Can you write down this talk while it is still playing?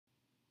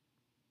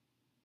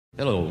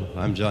Hello,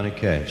 I'm Johnny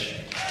Cash.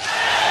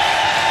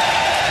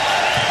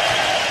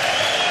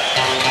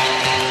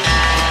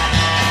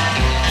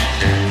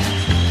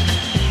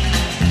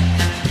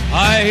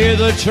 I hear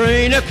the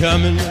train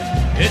a-comin',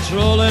 it's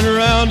rolling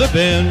around a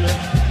bend,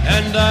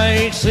 and I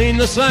ain't seen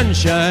the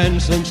sunshine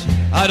since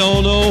I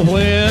don't know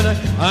when.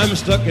 I'm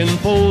stuck in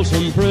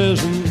Folsom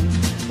Prison,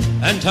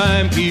 and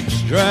time keeps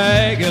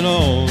dragging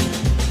on,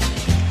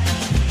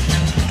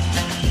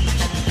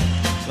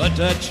 but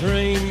that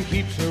train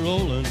keeps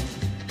a-rolling.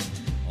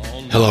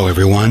 Hello,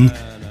 everyone.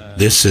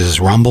 This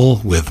is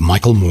Rumble with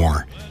Michael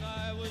Moore,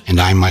 and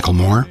I'm Michael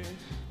Moore.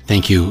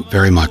 Thank you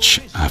very much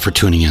for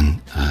tuning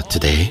in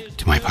today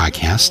to my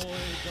podcast.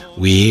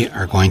 We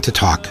are going to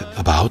talk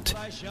about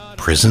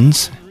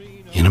prisons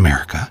in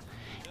America.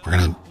 We're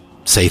going to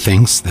say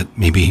things that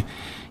maybe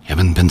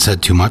haven't been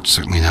said too much,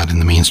 certainly not in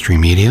the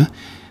mainstream media,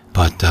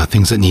 but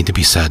things that need to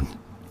be said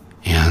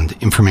and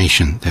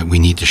information that we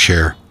need to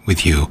share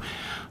with you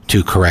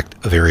to correct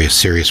a very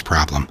serious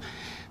problem.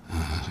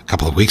 A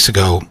couple of weeks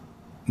ago,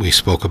 we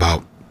spoke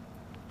about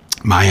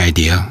my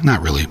idea,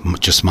 not really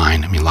just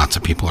mine. I mean, lots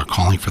of people are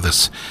calling for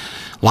this.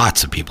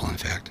 Lots of people, in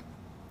fact.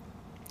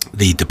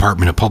 The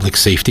Department of Public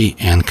Safety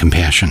and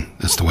Compassion,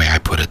 that's the way I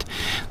put it,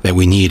 that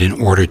we need in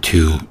order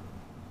to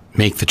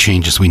make the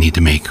changes we need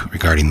to make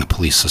regarding the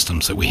police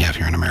systems that we have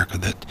here in America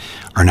that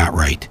are not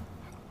right,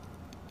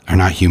 are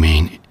not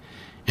humane,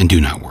 and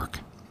do not work.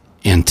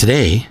 And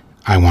today,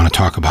 I want to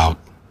talk about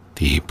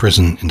the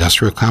prison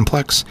industrial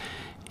complex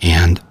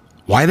and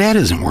why that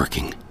isn't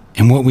working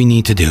and what we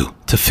need to do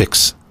to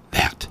fix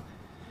that.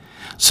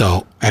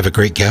 So I have a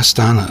great guest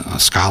on, a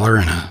scholar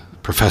and a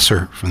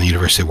professor from the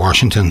University of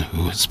Washington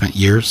who has spent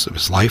years of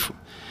his life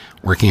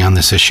working on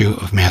this issue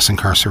of mass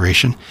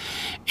incarceration.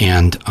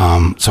 And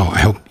so I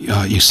hope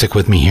you stick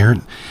with me here.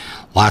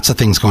 Lots of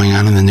things going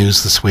on in the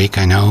news this week.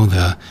 I know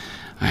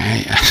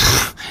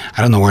I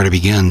don't know where to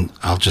begin.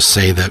 I'll just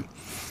say that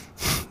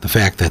the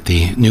fact that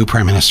the new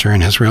prime minister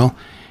in Israel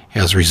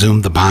has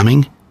resumed the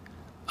bombing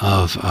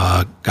of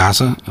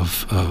Gaza,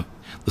 of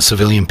the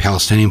civilian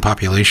Palestinian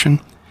population.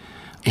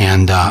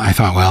 And I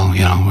thought, well,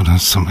 you know,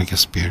 some, I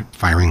guess, be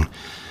firing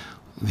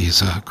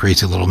these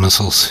crazy little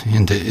missiles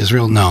into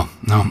Israel. No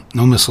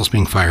missiles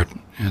being fired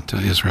at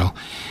Israel.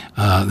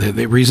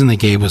 The reason they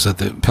gave was that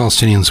the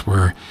Palestinians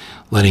were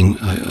letting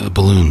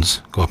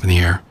balloons go up in the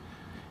air,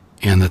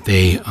 and that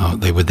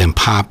they would then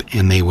pop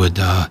and they would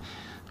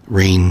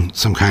rain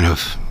some kind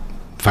of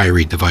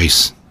fiery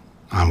device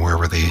on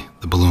wherever the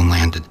balloon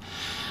landed.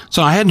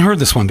 So I hadn't heard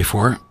this one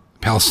before.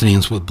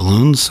 Palestinians with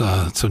balloons.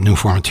 It's a new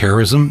form of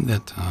terrorism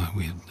that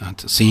we have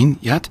not seen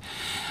yet.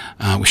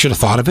 We should have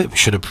thought of it. We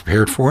should have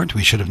prepared for it.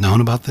 We should have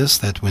known about this,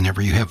 that whenever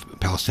you have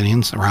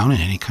Palestinians around in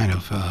any kind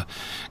of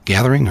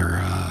gathering or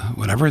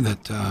whatever,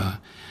 that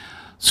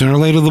sooner or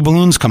later the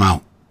balloons come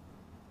out.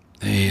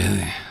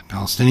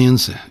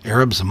 Palestinians,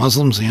 Arabs, and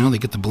Muslims, you know, they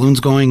get the balloons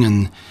going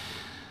and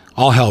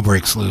all hell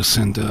breaks loose,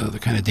 and the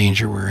kind of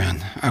danger we're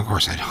in. Of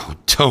course, I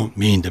don't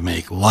mean to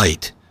make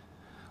light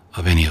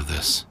of any of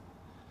this,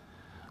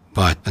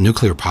 but a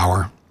nuclear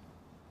power,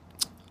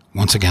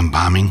 once again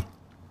bombing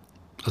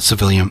a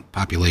civilian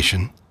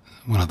population,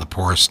 one of the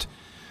poorest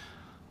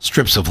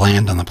strips of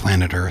land on the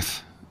planet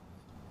Earth,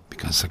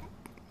 because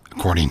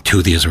according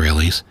to the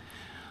Israelis,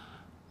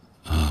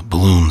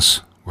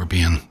 balloons were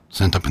being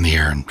sent up in the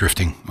air and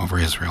drifting over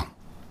Israel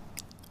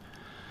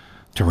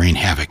to rain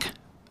havoc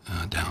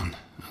down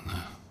on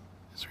the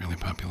Israeli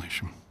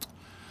population.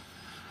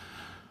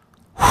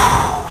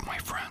 Whew, my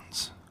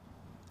friends.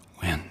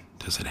 When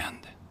does it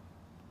end?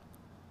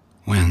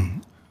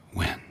 When?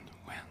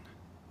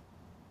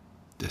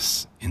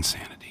 This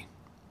insanity.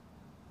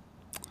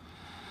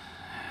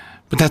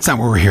 But that's not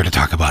what we're here to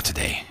talk about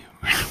today.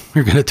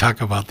 We're going to talk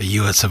about the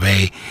US of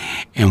A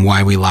and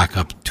why we lock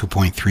up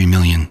 2.3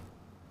 million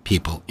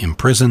people in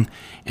prison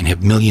and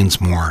have millions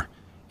more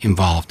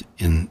involved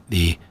in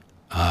the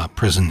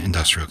prison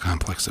industrial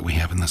complex that we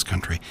have in this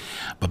country.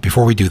 But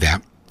before we do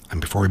that,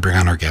 and before we bring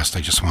on our guest,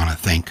 I just want to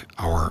thank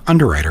our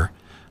underwriter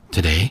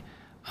today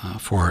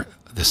for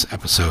this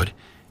episode.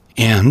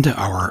 And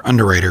our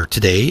underwriter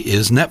today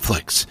is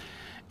Netflix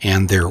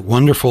and their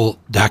wonderful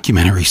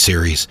documentary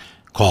series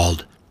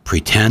called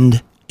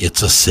Pretend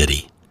It's a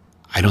City.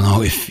 I don't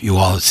know if you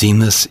all have seen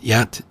this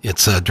yet.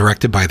 It's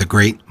directed by the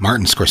great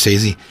Martin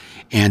Scorsese,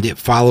 and it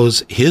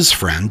follows his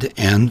friend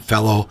and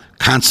fellow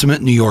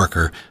consummate New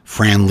Yorker,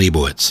 Fran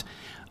Lebowitz.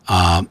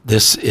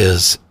 This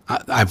is,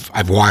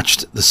 I've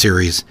watched the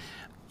series.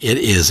 It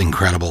is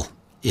incredible.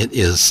 It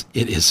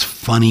is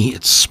funny.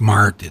 It's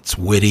smart. It's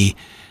witty.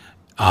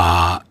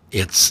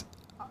 It's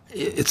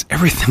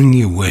everything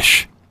you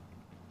wish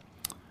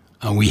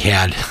we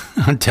had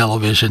on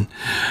television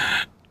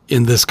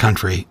in this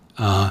country.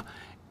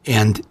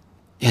 And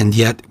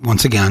yet,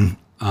 once again,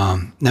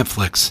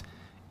 Netflix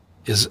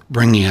is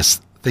bringing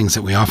us things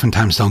that we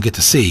oftentimes don't get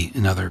to see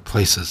in other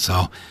places.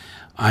 So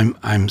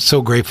I'm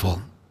so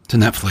grateful to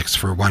Netflix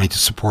for wanting to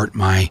support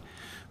my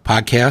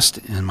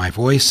podcast and my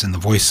voice and the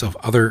voice of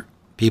other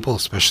people,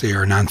 especially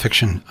our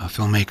nonfiction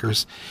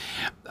filmmakers.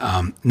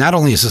 not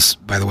only is this,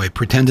 by the way,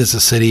 Pretend It's a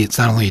City, it's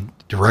not only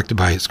directed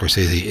by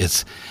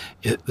Scorsese,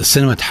 the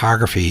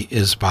cinematography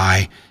is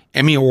by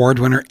Emmy Award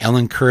winner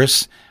Ellen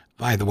Kuras,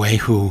 by the way,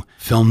 who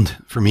filmed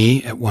for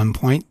me at one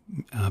point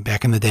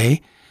back in the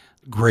day.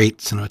 Great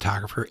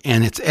cinematographer.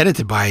 And it's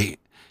edited by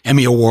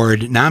Emmy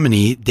Award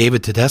nominee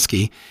David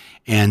Tedeschi.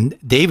 And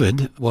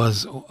David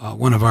was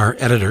one of our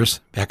editors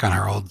back on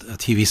our old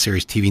TV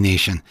series, TV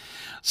Nation.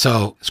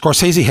 So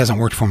Scorsese hasn't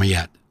worked for me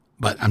yet,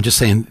 but I'm just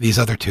saying these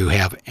other two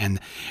have. And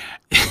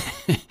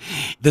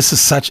this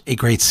is such a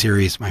great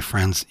series, my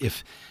friends.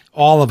 If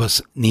all of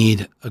us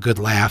need a good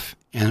laugh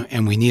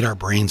and we need our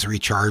brains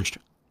recharged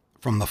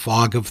from the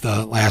fog of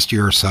the last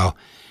year or so,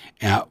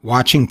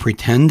 watching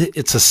Pretend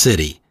It's a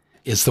City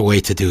is the way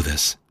to do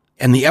this.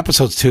 And the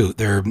episodes too,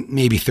 they're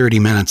maybe 30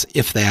 minutes,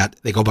 if that.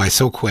 They go by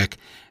so quick.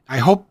 I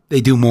hope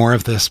they do more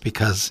of this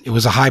because it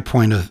was a high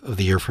point of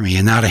the year for me.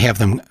 And now to have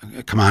them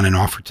come on and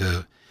offer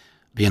to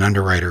be an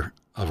underwriter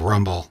of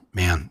Rumble,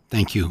 man,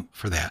 thank you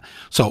for that.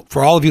 So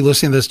for all of you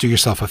listening to this, do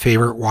yourself a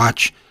favor,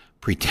 watch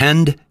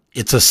Pretend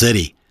It's a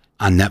City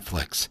on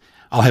Netflix.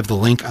 I'll have the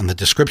link on the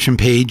description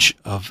page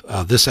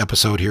of this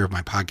episode here of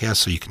my podcast,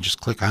 so you can just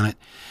click on it.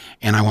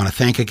 And I want to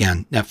thank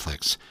again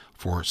Netflix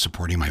for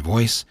supporting my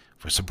voice,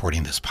 for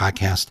supporting this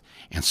podcast,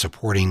 and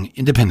supporting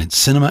independent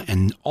cinema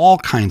and all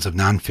kinds of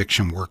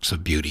nonfiction works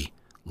of beauty,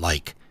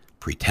 like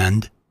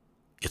Pretend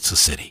It's a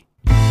City.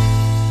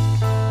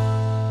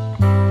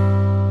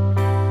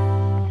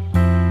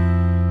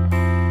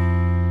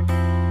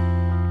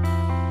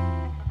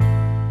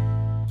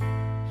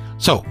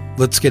 So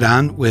let's get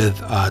on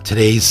with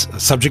today's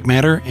subject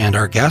matter and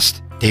our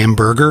guest. Dan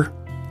Berger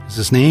is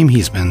his name.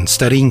 He's been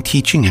studying,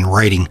 teaching, and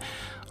writing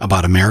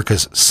about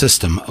America's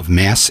system of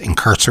mass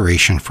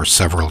incarceration for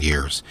several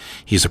years.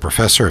 He's a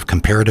professor of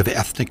comparative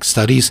ethnic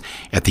studies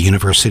at the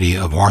University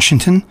of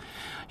Washington.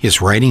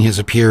 His writing has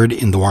appeared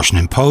in the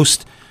Washington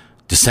Post,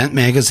 Dissent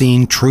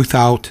Magazine, Truth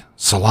Out,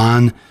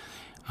 Salon,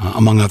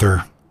 among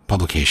other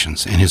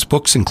publications. And his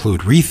books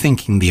include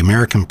Rethinking the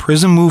American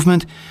Prison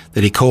Movement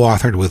that he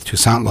co-authored with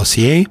Toussaint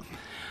Louverture,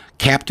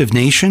 Captive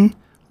Nation,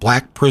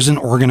 Black Prison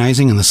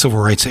Organizing in the Civil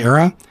Rights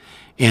Era,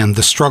 and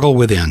The Struggle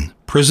Within,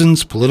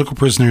 Prisons, Political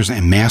Prisoners,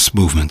 and Mass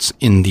Movements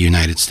in the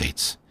United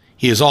States.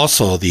 He is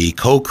also the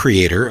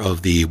co-creator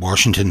of the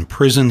Washington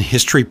Prison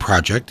History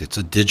Project. It's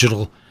a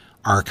digital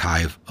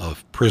archive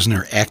of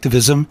prisoner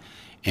activism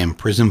and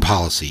prison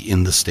policy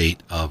in the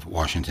state of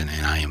Washington.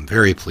 And I am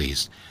very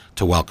pleased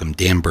to welcome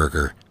Dan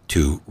Berger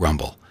to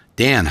Rumble.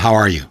 Dan, how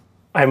are you?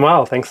 I'm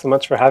well. Thanks so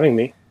much for having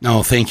me.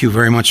 No, thank you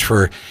very much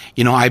for,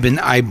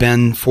 I've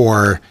been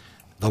for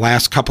the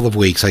last couple of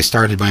weeks, I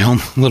started my own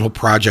little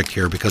project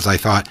here because I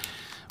thought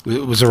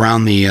it was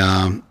around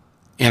the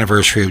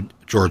anniversary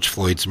of George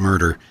Floyd's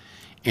murder.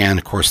 And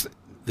of course,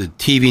 the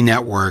TV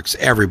networks,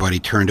 everybody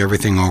turned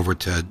everything over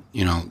to,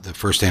 the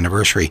first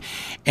anniversary.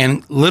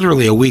 And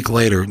literally a week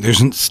later,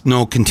 there's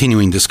no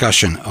continuing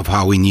discussion of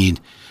what we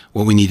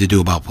need to do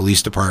about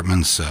police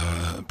departments,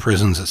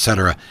 prisons,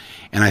 etc.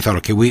 And I thought,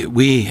 okay,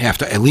 we have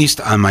to, at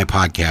least on my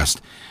podcast,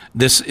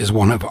 this is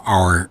one of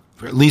our,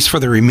 at least for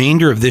the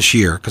remainder of this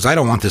year, because I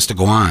don't want this to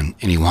go on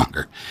any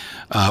longer.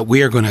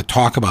 We are going to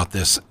talk about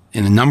this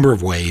in a number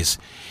of ways.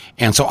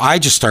 And so I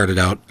just started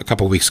out a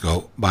couple of weeks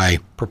ago by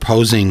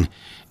proposing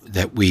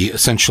that we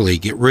essentially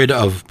get rid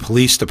of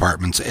police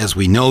departments as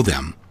we know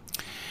them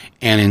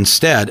and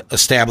instead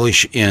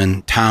establish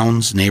in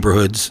towns,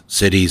 neighborhoods,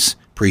 cities,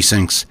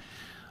 precincts,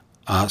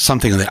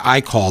 something that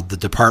I called the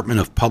Department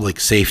of Public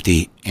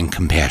Safety and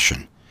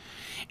Compassion.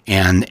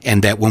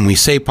 And that when we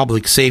say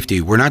public safety,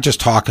 we're not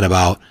just talking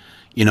about,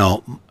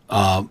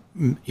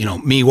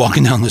 me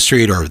walking down the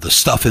street or the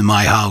stuff in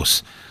my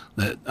house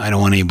that I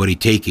don't want anybody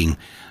taking.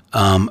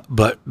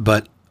 But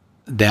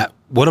that,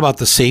 what about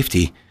the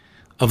safety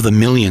of the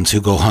millions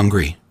who go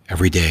hungry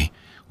every day?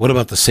 What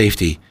about the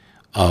safety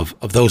of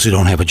those who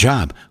don't have a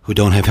job, who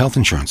don't have health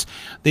insurance?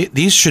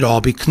 These should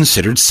all be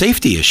considered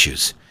safety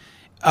issues.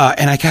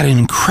 And I got an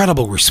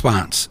incredible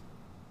response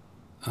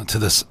to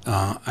this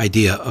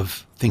idea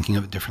of thinking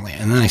of it differently.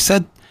 And then I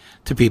said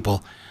to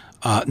people,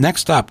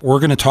 next up, we're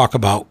going to talk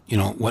about,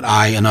 what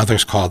I and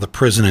others call the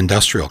prison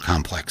industrial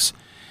complex.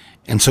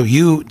 And so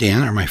you,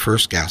 Dan, are my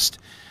first guest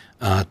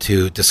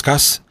to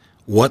discuss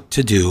what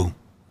to do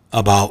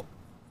about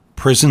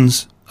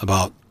prisons,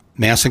 about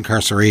mass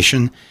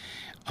incarceration,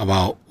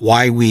 about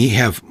why we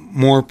have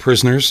more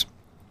prisoners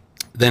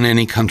than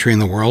any country in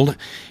the world.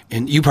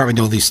 And you probably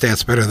know these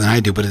stats better than I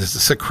do, but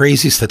it's a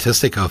crazy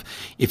statistic of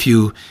if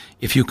you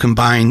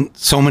combine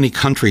so many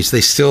countries,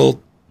 they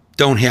still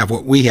don't have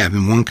what we have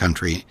in one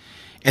country.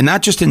 And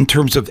not just in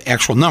terms of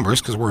actual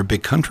numbers, because we're a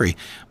big country.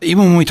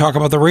 Even when we talk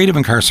about the rate of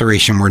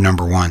incarceration, we're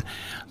number one.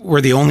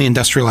 We're the only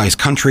industrialized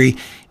country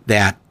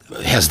that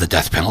has the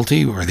death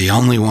penalty. We're the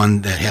only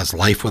one that has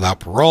life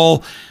without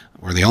parole.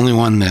 We're the only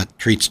one that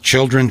treats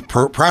children,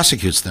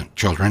 prosecutes the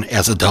children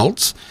as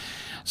adults.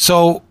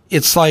 So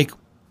it's like,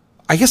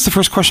 I guess the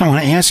first question I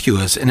want to ask you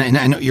is, and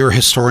I know you're a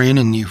historian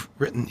and you've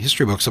written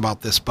history books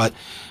about this, but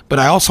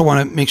I also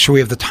want to make sure we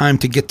have the time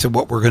to get to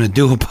what we're going to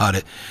do about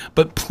it.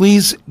 But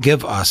please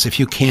give us, if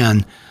you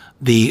can,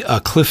 the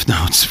Cliff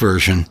Notes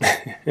version.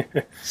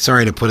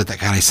 Sorry to put it that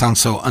God, I sound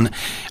so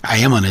I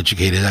am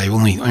uneducated. I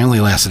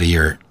only lasted a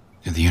year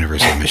at the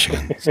University of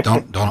Michigan. So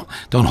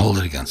don't hold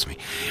it against me.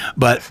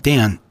 But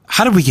Dan,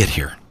 how did we get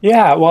here?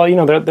 Yeah, well,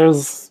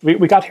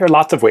 we got here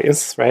lots of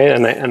ways, right?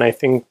 And I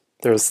think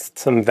there's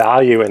some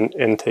value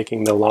in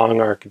taking the long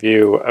arc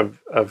view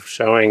of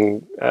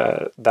showing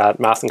that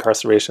mass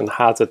incarceration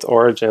has its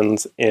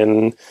origins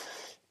in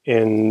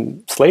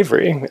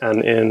slavery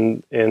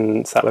and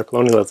in settler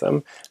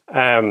colonialism.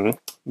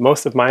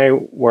 Most of my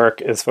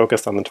work is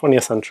focused on the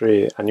 20th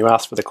century, and you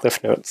asked for the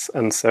Cliff Notes,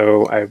 and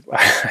so I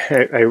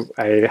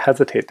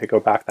hesitate to go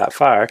back that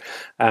far.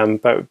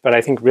 But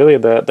I think really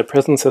the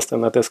prison system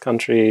that this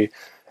country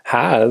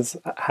has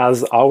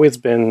always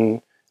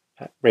been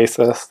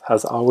racist,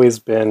 has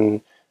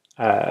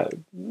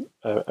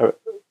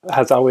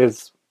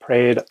always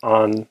preyed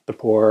on the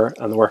poor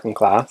and the working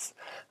class,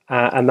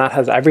 and that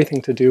has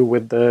everything to do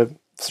with the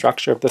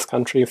structure of this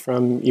country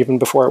from even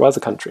before it was a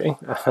country.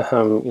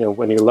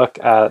 When you look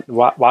at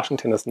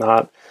Washington is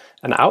not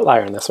an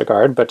outlier in this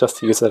regard, but just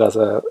to use it as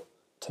to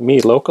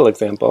me, local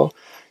example,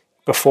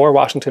 before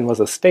Washington was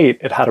a state,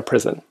 it had a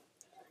prison.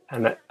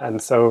 And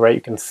so, right,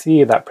 you can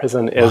see that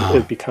prison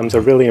it becomes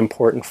a really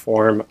important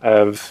form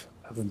of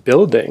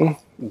building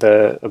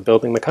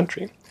the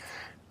country.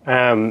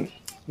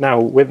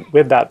 Now,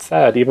 with that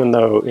said, even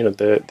though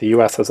the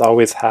U.S. has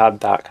always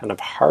had that kind of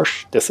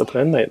harsh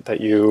discipline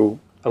that you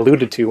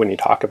alluded to when you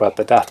talk about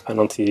the death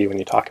penalty, when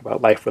you talk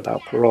about life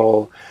without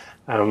parole,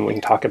 when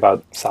you talk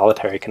about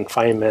solitary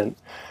confinement,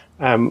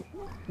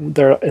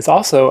 there is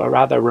also a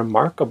rather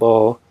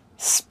remarkable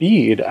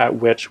speed at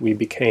which we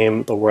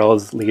became the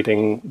world's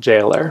leading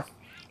jailer.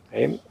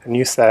 Right? And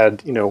you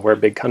said, we're a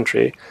big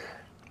country.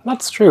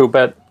 That's true,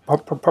 but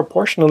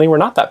proportionally, we're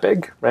not that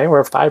big, right?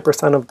 We're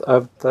 5%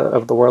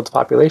 of the world's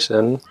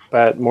population,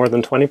 but more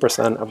than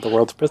 20% of the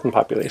world's prison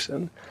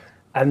population.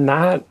 And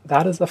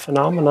that is a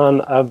phenomenon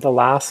of the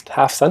last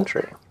half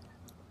century.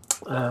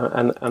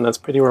 And that's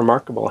pretty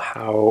remarkable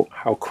how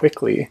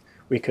quickly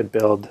we could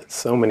build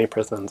so many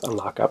prisons and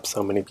lock up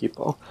so many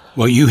people.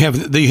 Well, you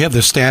have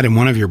the stat in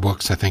one of your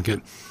books, I think,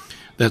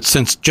 that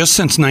since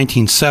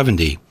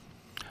 1970,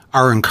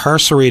 our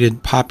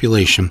incarcerated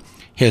population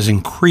has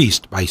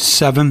increased by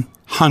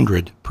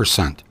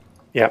 700%.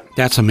 Yeah.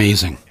 That's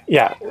amazing.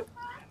 Yeah.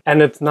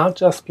 And it's not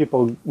just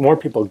more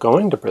people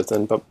going to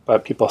prison,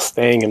 but people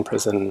staying in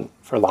prison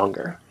for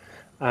longer.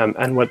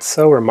 And what's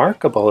so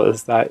remarkable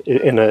is that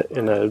in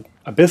a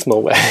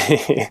abysmal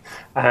way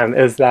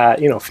is that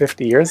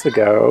 50 years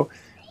ago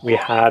we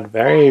had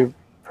very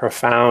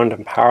profound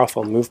and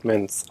powerful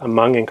movements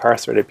among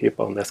incarcerated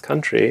people in this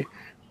country,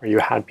 where you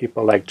had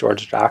people like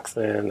George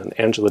Jackson and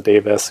Angela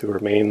Davis, who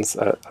remains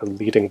a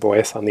leading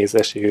voice on these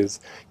issues.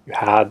 You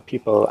had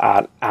people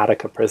at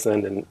Attica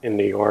Prison in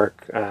New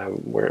York,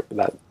 where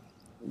that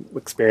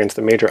experienced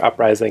a major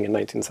uprising in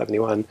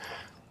 1971.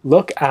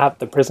 Look at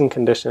the prison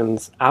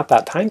conditions at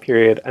that time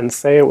period and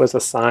say it was a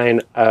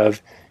sign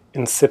of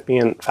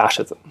incipient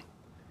fascism.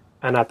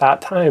 And at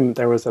that time,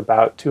 there was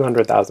about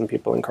 200,000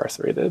 people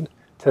incarcerated.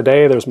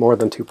 Today, there's more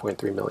than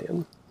 2.3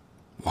 million.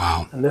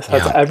 Wow. And this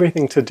has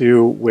everything to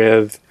do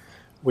with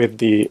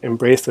the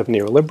embrace of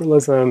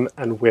neoliberalism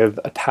and with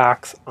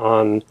attacks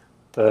on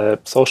the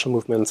social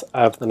movements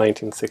of the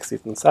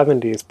 1960s and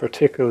 70s,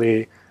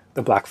 particularly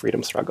the Black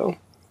freedom struggle.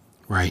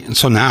 Right. And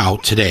so now,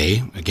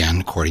 today,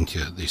 again, according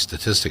to the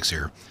statistics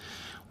here,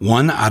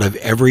 1 out of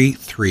every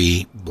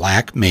 3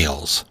 black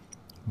males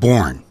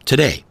born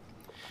today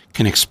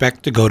can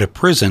expect to go to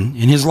prison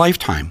in his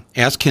lifetime,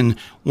 as can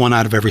 1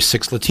 out of every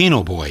 6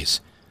 Latino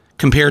boys,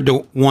 compared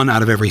to 1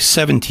 out of every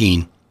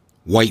 17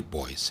 white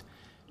boys.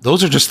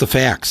 Those are just the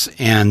facts.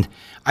 And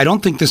I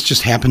don't think this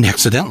just happened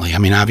accidentally. I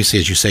mean, obviously,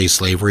 as you say,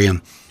 slavery,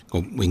 and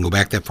we can go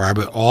back that far,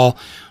 but all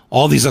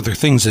these other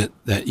things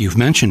that you've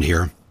mentioned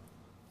here.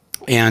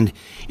 And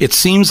it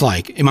seems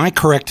like, am I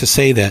correct to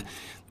say that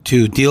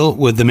to deal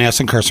with the mass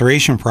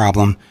incarceration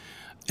problem,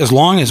 as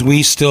long as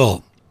we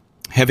still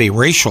have a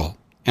racial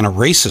and a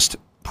racist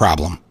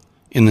problem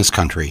in this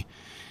country,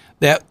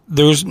 that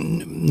there's,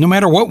 no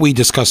matter what we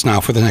discuss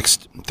now for the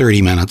next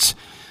 30 minutes,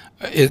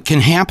 it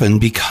can happen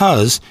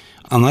because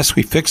unless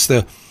we fix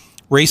the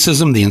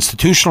racism, the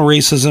institutional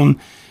racism,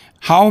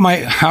 how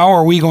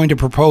are we going to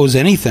propose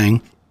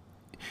anything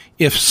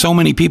if so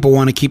many people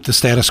want to keep the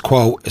status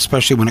quo,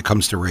 especially when it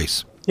comes to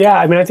race? Yeah,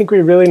 I mean, I think we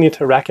really need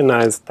to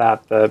recognize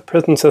that the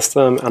prison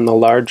system and the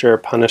larger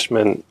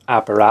punishment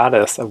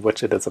apparatus of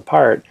which it is a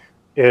part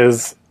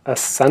is a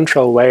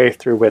central way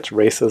through which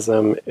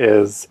racism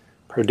is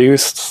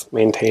produced,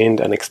 maintained,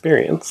 and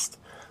experienced.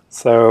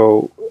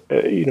 So,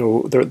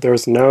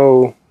 there's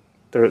no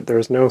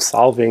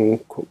solving,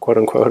 quote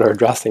unquote, or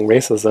addressing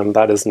racism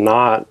that is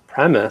not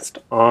premised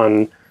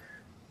on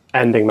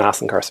ending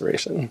mass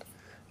incarceration.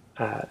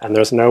 And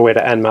there's no way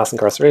to end mass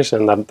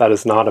incarceration that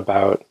is not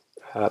about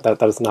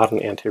that is not an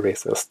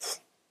anti-racist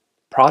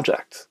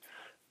project.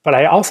 But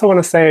I also want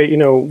to say,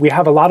 we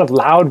have a lot of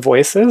loud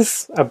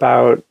voices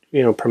about,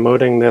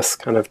 promoting this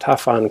kind of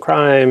tough on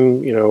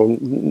crime,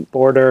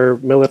 border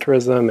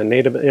militarism and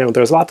native,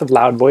 there's lots of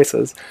loud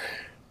voices,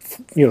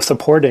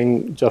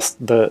 supporting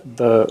just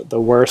the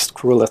worst,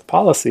 cruelest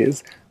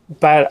policies.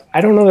 But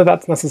I don't know that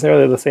that's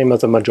necessarily the same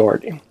as a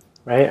majority,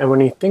 right? And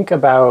when you think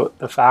about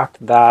the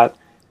fact that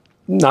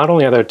not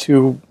only are there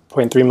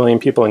 2.3 million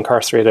people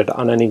incarcerated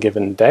on any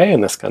given day in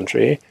this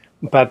country,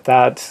 but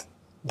that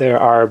there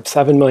are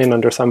 7 million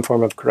under some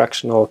form of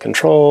correctional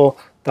control,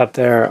 that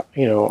there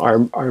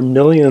are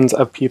millions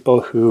of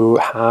people who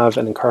have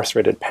an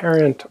incarcerated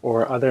parent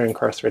or other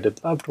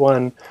incarcerated loved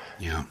one,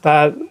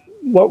 that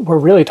what we're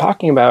really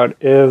talking about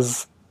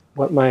is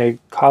what my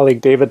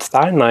colleague David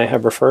Stein and I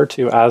have referred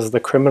to as the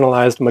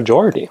criminalized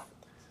majority.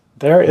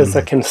 There is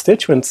a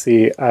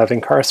constituency of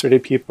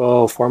incarcerated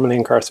people, formerly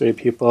incarcerated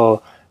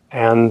people,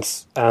 and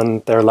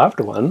their loved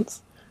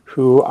ones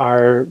who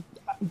are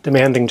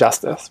demanding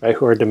justice, right?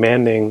 Who are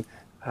demanding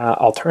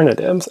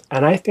alternatives.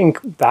 And I think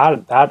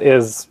that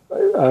is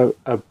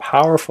a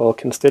powerful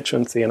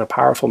constituency and a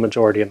powerful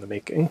majority in the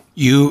making.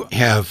 You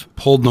have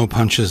pulled no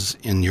punches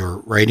in your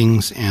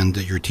writings and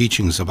your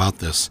teachings about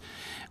this,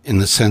 in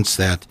the sense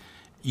that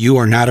you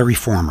are not a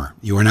reformer.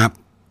 You are not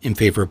in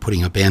favor of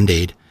putting a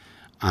Band-Aid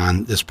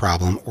on this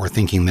problem, or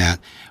thinking that,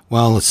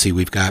 well, let's see,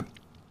 we've got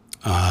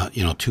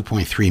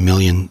 2.3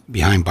 million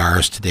behind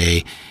bars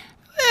today.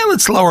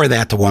 Let's lower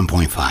that to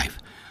 1.5.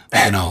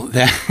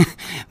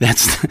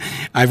 That's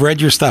I've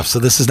read your stuff, so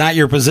this is not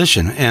your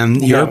position.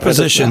 And your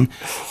position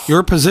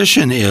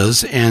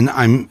is, and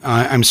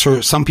I'm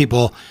sure some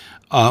people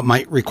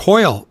might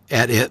recoil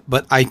at it,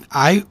 but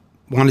I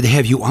wanted to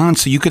have you on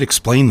so you could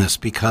explain this,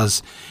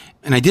 because,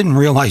 and I didn't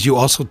realize you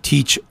also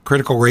teach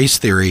critical race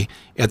theory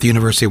at the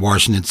University of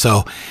Washington.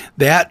 So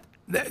that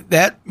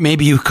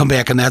maybe you come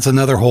back and that's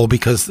another hole,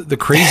 because the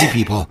crazy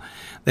people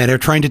that are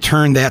trying to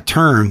turn that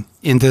term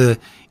into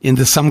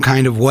some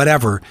kind of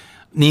whatever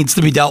needs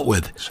to be dealt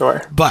with.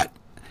 Sure. But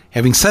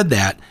having said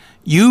that,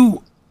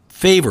 you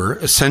favor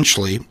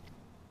essentially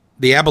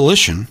the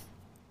abolition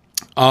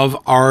of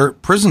our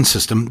prison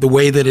system the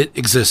way that it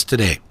exists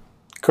today.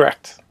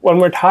 Correct. When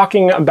we're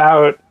talking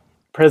about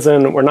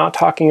prison, we're not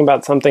talking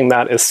about something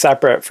that is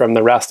separate from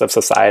the rest of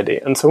society.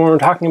 And so when we're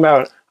talking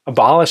about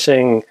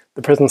abolishing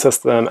the prison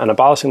system and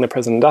abolishing the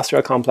prison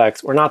industrial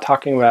complex, we're not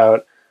talking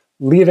about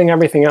leaving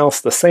everything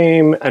else the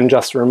same and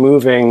just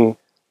removing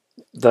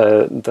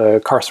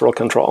the carceral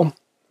control,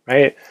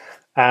 right?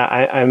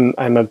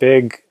 I'm a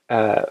big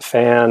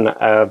fan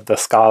of the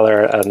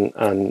scholar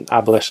and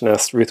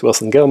abolitionist Ruth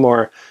Wilson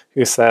Gilmore,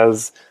 who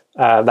says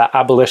that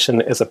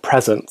abolition is a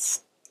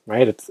presence,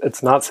 right?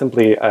 It's not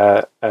simply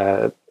a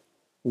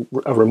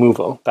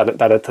removal,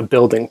 that it's a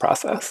building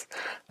process.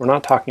 We're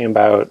not talking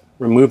about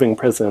removing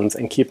prisons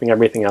and keeping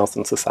everything else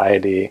in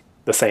society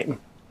the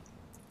same.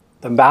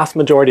 The vast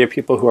majority of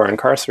people who are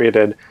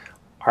incarcerated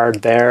are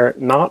there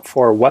not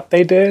for what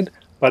they did,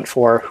 but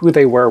for who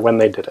they were when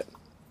they did it.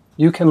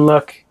 You can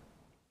look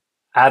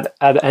at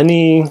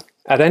any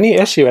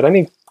issue, at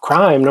any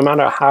crime, no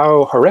matter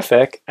how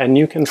horrific, and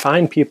you can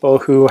find people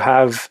who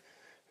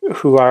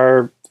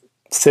are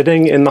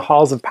sitting in the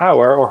halls of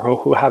power, or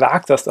who have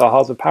access to the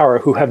halls of power,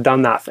 who have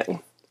done that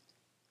thing.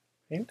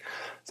 Right?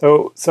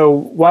 So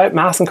what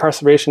mass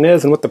incarceration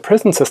is, and what the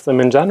prison system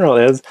in general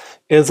is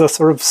a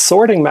sort of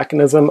sorting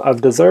mechanism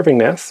of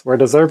deservingness, where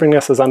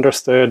deservingness is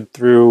understood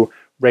through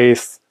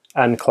race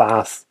and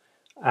class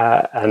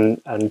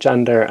and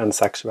gender and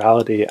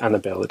sexuality and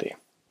ability.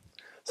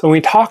 So when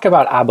we talk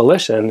about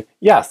abolition,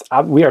 yes,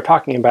 we are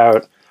talking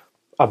about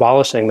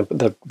abolishing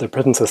the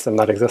prison system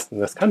that exists in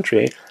this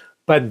country.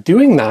 But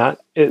doing that,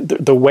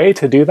 the way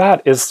to do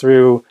that is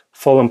through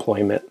full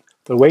employment.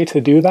 The way to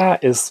do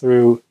that is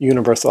through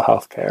universal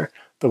health care.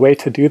 The way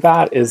to do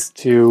that is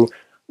to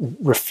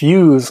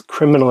refuse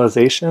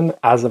criminalization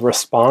as a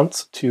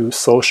response to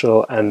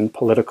social and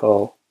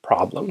political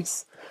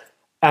problems.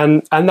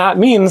 And that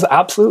means,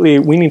 absolutely,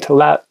 we need to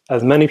let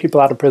as many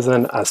people out of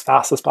prison as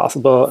fast as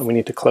possible, and we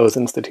need to close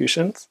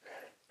institutions.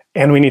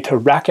 And we need to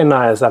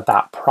recognize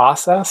that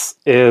process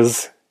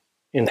is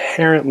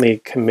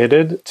inherently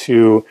committed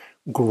to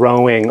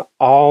growing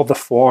all the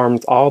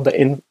forms, all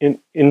the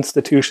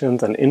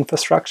institutions and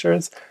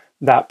infrastructures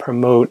that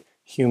promote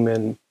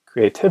human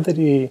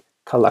creativity,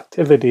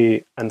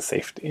 collectivity, and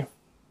safety.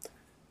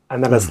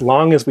 And that as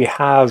long as we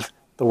have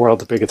the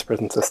world's biggest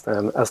prison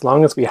system, as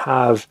long as we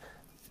have,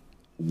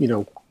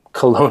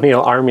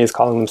 colonial armies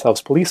calling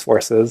themselves police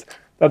forces,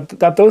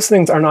 that those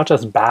things are not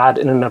just bad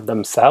in and of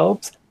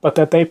themselves, but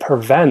that they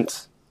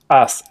prevent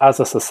us as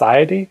a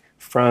society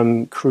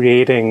from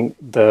creating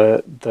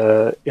the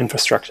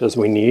infrastructures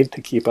we need to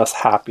keep us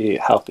happy,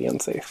 healthy,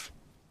 and safe.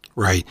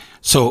 Right.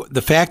 So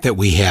the fact that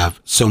we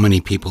have so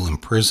many people in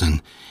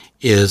prison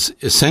is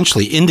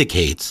essentially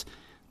indicates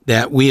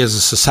that we as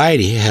a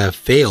society have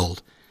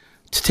failed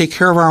to take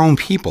care of our own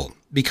people.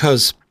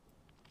 Because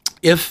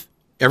if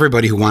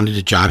everybody who wanted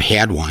a job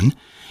had one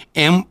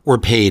and were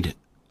paid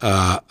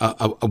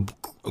a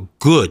a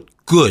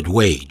good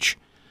wage,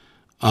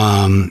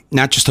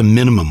 not just a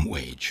minimum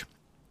wage.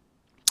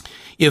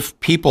 If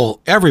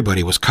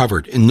everybody was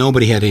covered and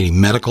nobody had any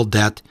medical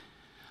debt,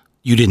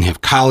 you didn't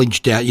have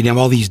college debt, you didn't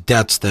have all these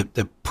debts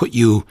that put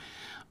you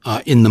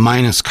in the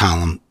minus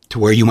column to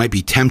where you might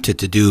be tempted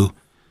to do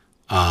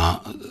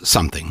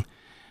something.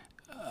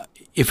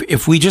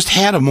 If we just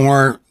had a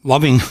more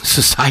loving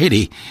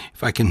society,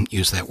 if I can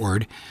use that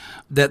word,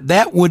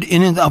 that would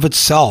in and of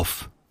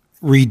itself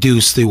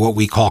reduce what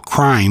we call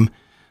crime,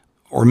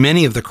 or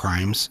many of the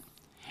crimes.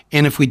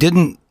 And if we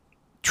didn't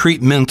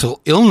treat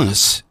mental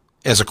illness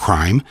as a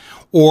crime,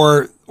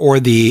 or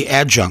the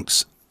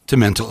adjuncts to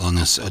mental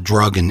illness, a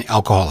drug and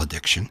alcohol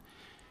addiction,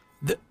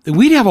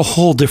 we'd have a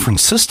whole different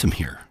system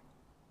here.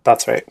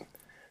 That's right.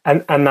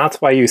 And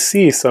that's why you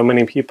see so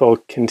many people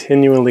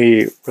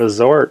continually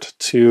resort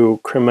to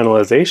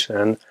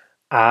criminalization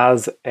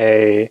as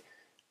a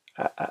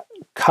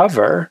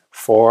cover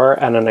for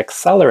and an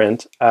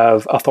accelerant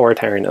of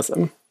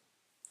authoritarianism,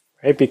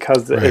 right?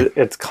 Because right.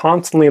 It's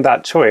constantly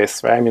that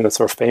choice, right? I mean, it's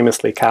sort of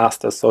famously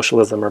cast as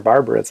socialism or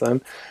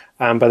barbarism,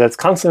 but it's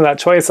constantly that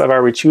choice of,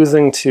 are we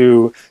choosing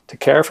to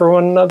care for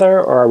one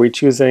another, or are we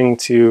choosing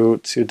to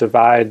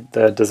divide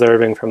the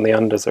deserving from the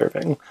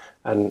undeserving?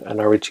 And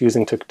are we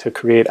choosing to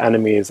create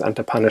enemies and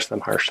to punish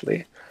them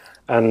harshly?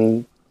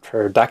 And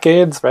for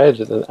decades, right,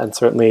 and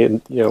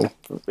certainly,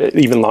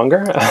 even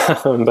longer,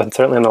 but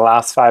certainly in the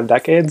last 5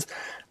 decades,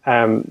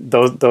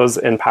 those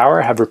in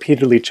power have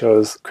repeatedly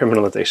chose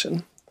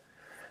criminalization.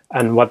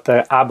 And what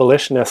the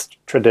abolitionist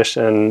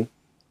tradition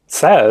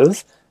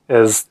says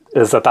is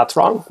that that's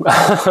wrong,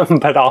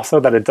 but also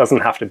that it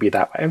doesn't have to be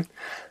that way.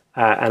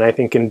 And I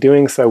think in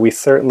doing so, we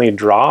certainly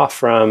draw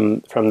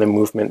from the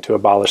movement to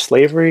abolish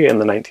slavery in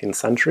the 19th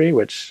century,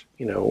 which,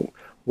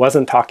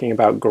 wasn't talking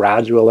about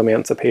gradual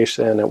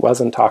emancipation. It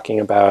wasn't talking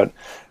about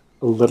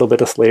a little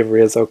bit of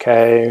slavery is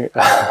okay.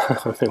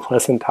 It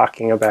wasn't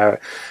talking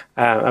about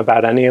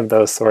any of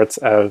those sorts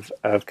of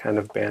kind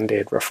of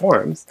Band-Aid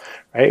reforms,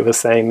 right? It was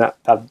saying that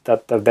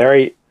the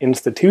very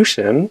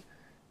institution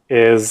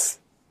is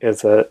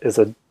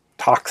a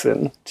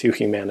toxin to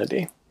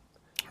humanity.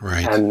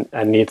 Right.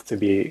 And needs to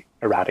be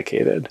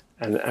eradicated.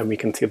 And we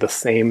can see the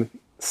same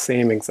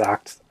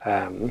exact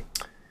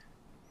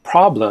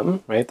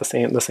problem, right? The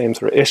same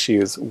sort of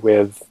issues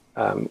with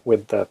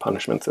the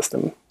punishment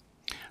system.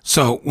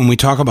 So when we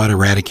talk about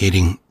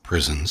eradicating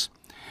prisons,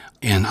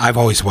 and I've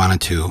always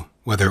wanted to,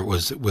 whether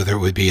it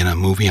would be in a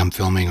movie I'm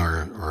filming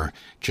or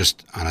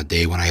just on a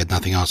day when I had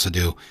nothing else to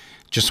do,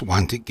 just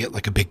wanted to get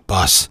like a big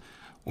bus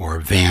or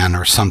a van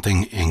or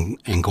something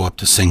and go up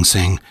to Sing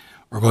Sing,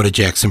 or go to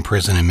Jackson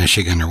Prison in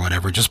Michigan or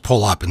whatever, just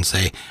pull up and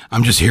say,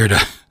 I'm just here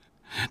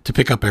to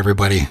pick up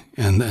everybody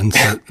and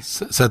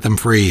set them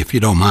free, if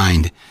you don't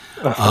mind,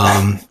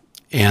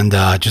 and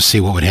just see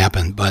what would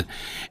happen. But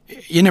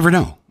you never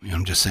know.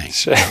 I'm just saying.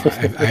 Sure.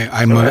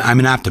 I'm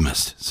an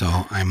optimist,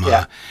 so I'm.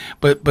 Yeah.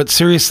 But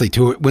seriously,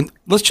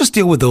 let's just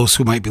deal with those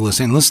who might be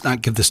listening. Let's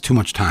not give this too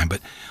much time.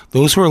 But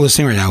those who are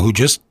listening right now, who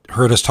just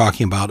heard us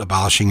talking about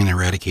abolishing and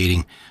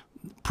eradicating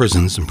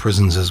prisons and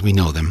prisons as we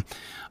know them.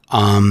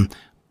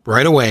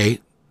 Right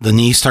away, the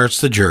knee starts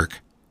to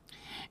jerk,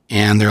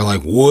 and they're like,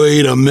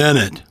 wait a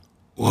minute.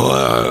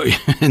 Whoa.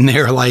 And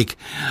they're like,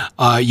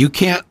 you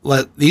can't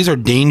these are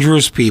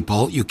dangerous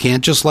people. You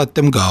can't just let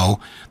them go.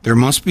 There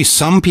must be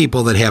some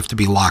people that have to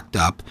be locked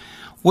up.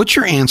 What's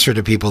your answer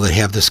to people that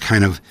have this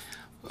kind of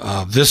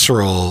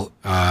visceral,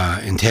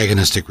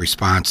 antagonistic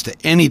response to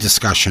any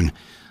discussion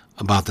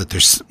about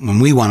that when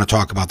we want to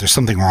talk about there's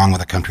something wrong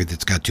with a country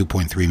that's got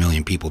 2.3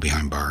 million people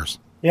behind bars?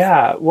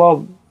 Yeah,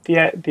 well,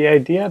 the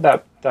idea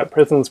that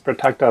prisons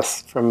protect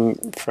us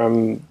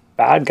from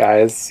bad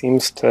guys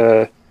seems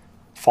to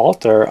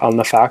falter on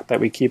the fact that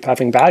we keep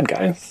having bad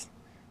guys.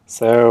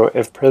 So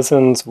if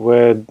prisons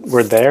were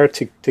there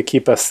to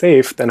keep us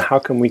safe, then how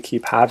can we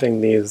keep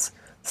having these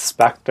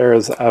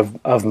specters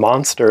of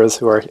monsters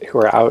who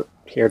are out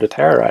here to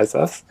terrorize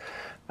us?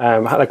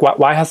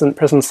 Why hasn't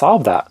prison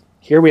solved that?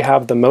 Here we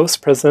have the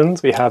most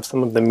prisons. We have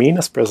some of the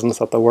meanest prisons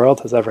that the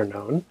world has ever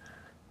known.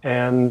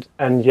 And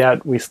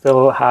yet we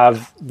still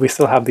have these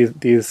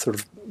sort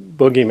of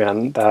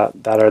boogeymen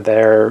that are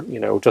there,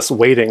 just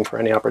waiting for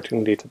any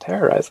opportunity to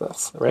terrorize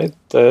us, right?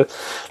 The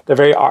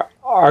very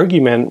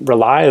argument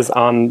relies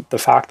on the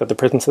fact that the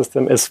prison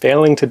system is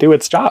failing to do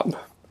its job,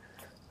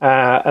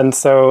 and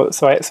so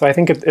I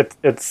think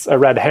it's a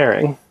red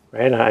herring,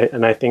 right?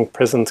 And I think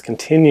prisons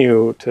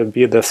continue to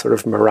be this sort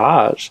of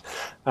mirage,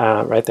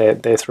 right?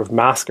 They sort of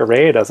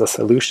masquerade as a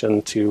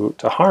solution to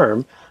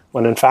harm,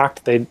 when in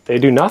fact they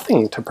do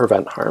nothing to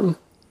prevent harm,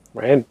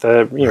 right?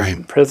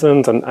 Right.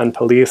 Prisons and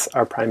police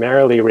are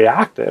primarily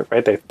reactive,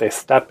 right? They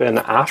step in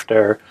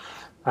after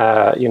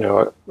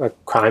a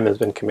crime has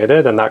been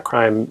committed, and that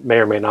crime may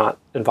or may not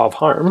involve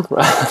harm,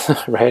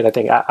 right? I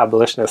think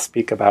abolitionists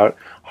speak about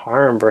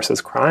harm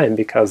versus crime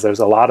because there's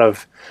a lot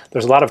of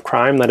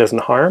crime that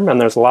isn't harm,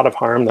 and there's a lot of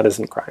harm that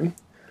isn't crime,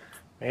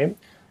 right?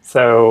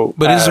 So,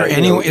 but is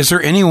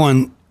there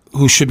anyone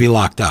who should be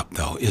locked up,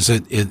 though? Is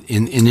it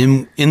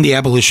in the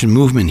abolition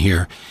movement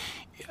here?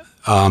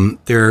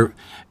 There,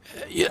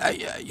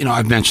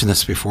 I've mentioned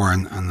this before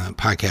on the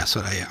podcast,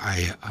 but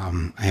I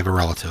have a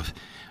relative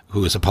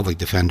who is a public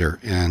defender,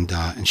 and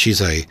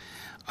she's a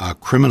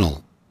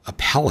criminal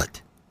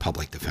appellate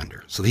public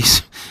defender. So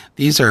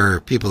these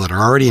are people that are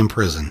already in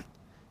prison,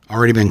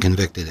 already been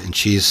convicted, and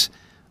she's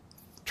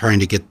trying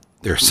to get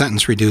their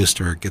sentence reduced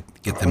or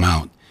get them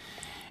out.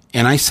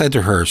 And I said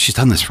to her, she's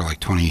done this for like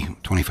 20,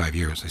 25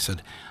 years. I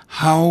said,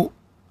 how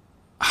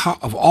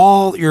of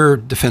all your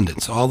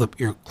defendants,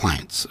 your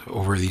clients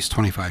over these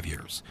 25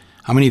 years,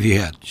 how many have you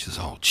had? She says,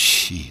 oh,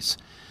 geez.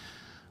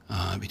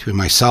 Between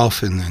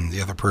myself and then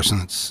the other person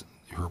that's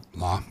her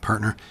law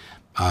partner,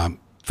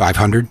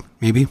 500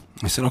 maybe.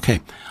 I said,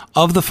 okay,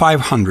 of the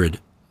 500,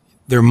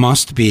 there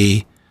must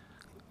be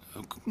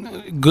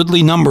a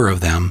goodly number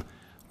of them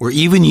where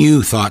even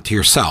you thought to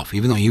yourself,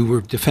 even though you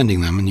were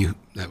defending them and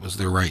that was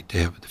their right to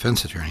have a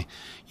defense attorney,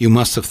 you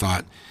must have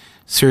thought,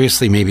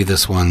 seriously, maybe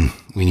this one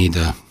we need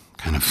to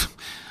kind of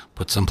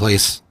put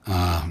someplace,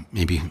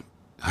 maybe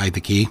hide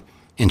the key.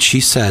 And she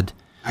said,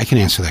 I can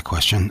answer that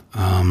question.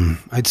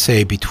 I'd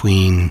say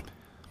between,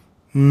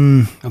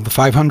 of the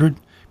 500,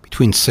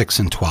 between 6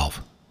 and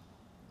 12.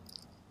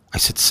 I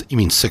said, you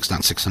mean 6,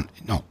 not 600?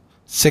 No,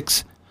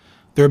 6.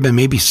 There have been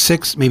maybe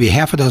 6, maybe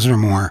half a dozen or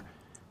more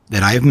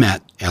that I've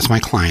met as my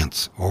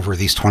clients over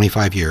these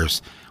 25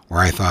 years where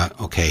I thought,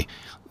 okay,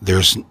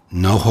 there's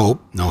no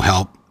hope, no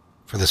help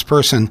for this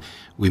person.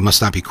 We must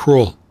not be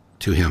cruel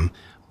to him,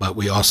 but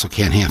we also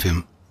can't have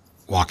him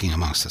walking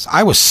amongst us.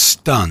 I was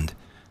stunned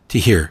to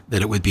hear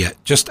that it would be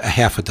just a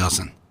half a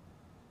dozen.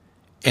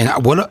 And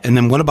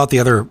then what about the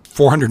other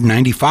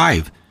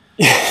 495?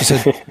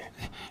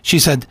 She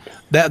said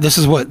that this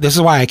is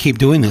why I keep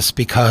doing this,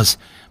 because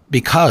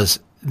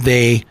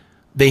they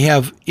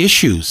have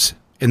issues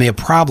and they have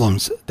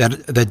problems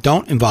that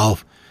don't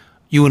involve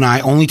you and I,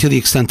 only to the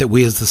extent that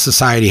we as the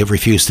society have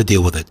refused to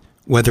deal with it,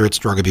 whether it's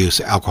drug abuse,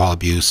 alcohol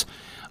abuse,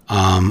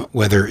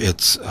 whether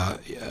it's a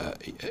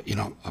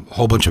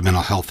whole bunch of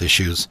mental health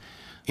issues.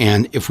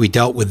 And if we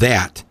dealt with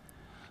that,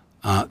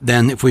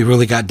 then if we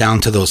really got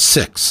down to those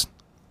 6,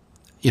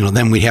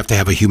 then we'd have to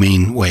have a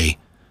humane way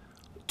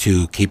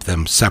to keep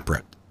them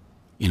separate.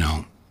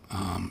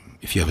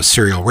 If you have a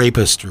serial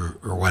rapist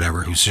or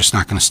whatever who's just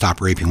not going to stop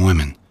raping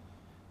women,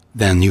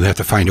 then you have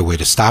to find a way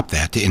to stop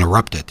that, to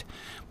interrupt it,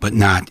 but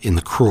not in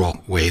the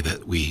cruel way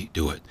that we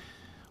do it.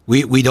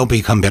 We don't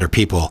become better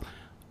people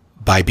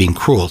by being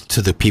cruel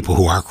to the people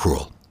who are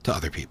cruel to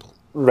other people.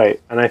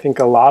 Right. And I think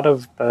a lot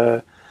of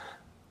the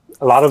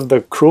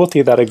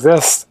cruelty that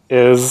exists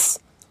is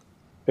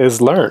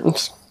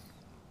learned.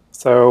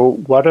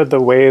 So what are the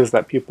ways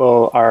that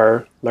people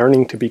are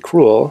learning to be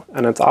cruel?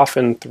 And it's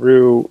often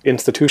through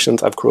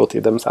institutions of cruelty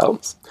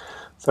themselves.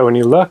 So when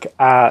you look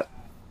at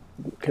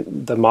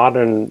the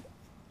modern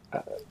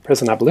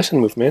prison abolition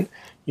movement,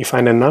 you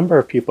find a number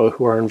of people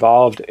who are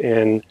involved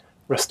in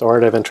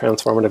restorative and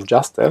transformative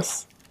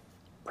justice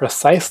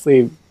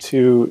precisely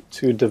to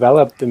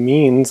develop the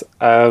means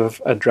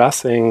of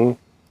addressing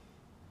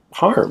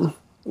harm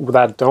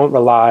that don't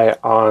rely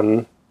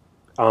on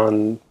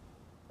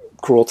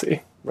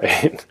cruelty,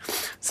 right?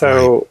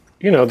 So,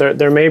 right.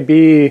 There may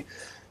be,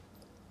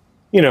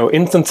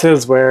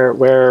 instances where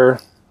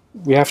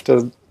we have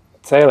to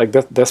say, like,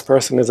 this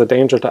person is a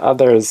danger to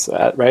others,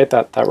 right,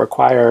 that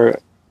require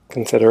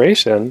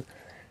consideration,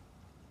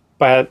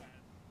 but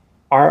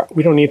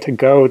we don't need to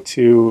go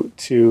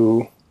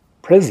to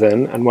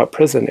prison and what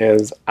prison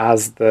is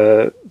as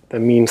the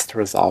means to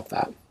resolve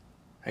that,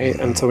 right?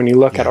 Mm-hmm. And so when you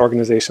look at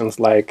organizations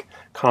like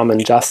Common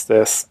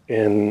Justice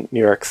in New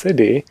York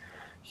City,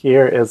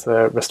 here is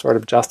a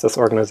restorative justice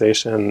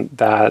organization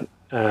that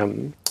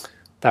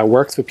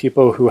works with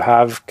people who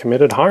have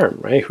committed harm,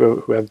 right?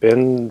 Who have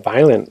been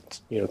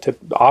violent,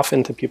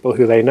 often to people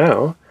who they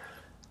know,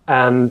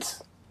 and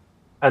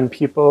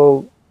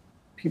people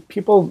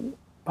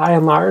by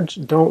and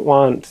large don't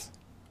want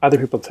other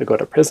people to go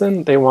to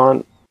prison. They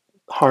want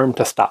harm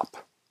to stop,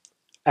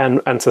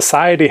 and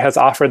society has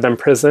offered them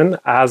prison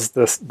as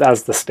the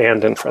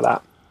stand-in for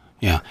that.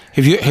 Yeah.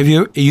 Have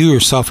you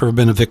yourself ever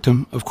been a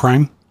victim of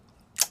crime?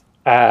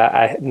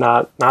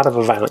 Not of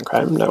a violent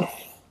crime, no.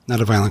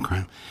 Not a violent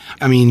crime.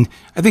 I mean,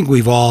 I think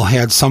we've all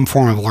had some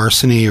form of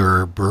larceny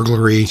or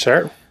burglary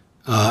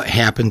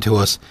happen to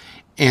us.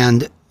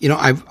 And,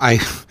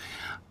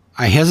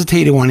 I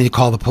hesitated wanting to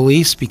call the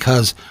police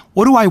because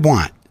what do I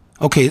want?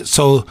 Okay,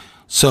 so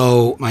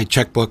my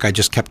checkbook, I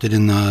just kept it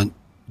in the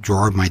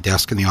drawer of my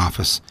desk in the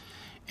office,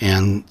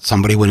 and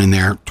somebody went in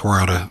there, tore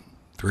out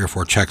 3 or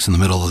 4 checks in the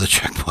middle of the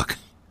checkbook.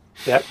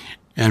 Yep.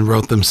 And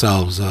wrote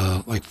themselves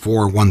like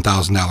 4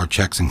 $1,000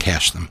 checks and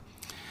cashed them.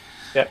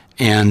 Yep.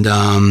 And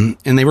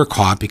they were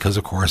caught because,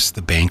 of course,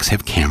 the banks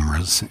have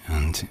cameras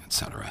and et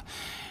cetera.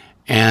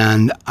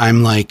 And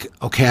I'm like,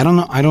 okay, I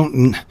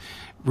don't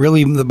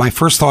really, my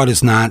first thought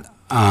is not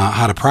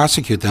how to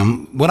prosecute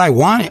them. What I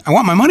want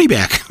my money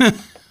back.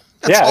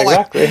 Yeah,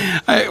 exactly.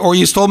 Or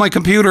you stole my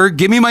computer.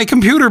 Give me my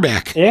computer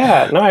back.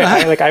 Yeah, no,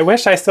 I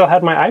wish I still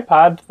had my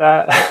iPod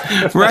that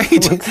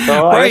right. someone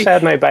stole. Right. I wish I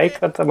had my bike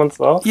that someone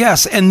stole.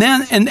 Yes, and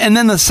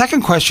then the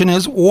second question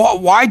is,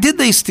 why did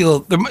they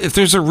steal? If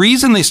there's a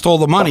reason they stole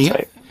the money, That's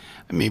right.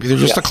 maybe they're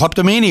just a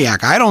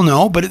kleptomaniac. I don't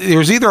know, but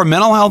there's either a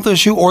mental health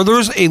issue or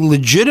there's a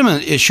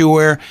legitimate issue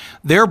where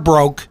they're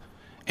broke.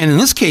 And in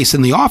this case,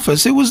 in the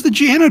office, it was the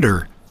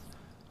janitor.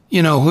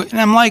 And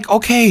I'm like,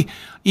 okay,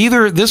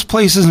 either this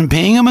place isn't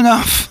paying him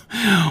enough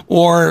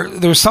or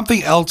there's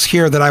something else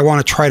here that I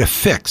want to try to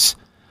fix.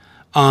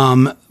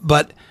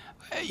 But,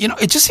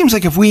 it just seems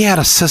like if we had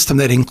a system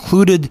that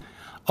included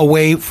a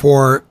way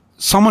for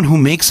someone who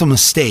makes a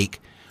mistake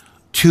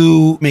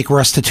to make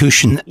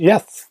restitution.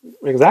 Yes,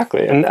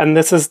 exactly. And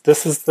this is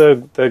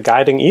the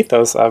guiding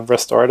ethos of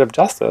restorative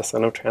justice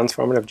and of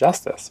transformative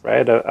justice,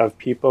 right? Of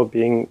people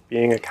being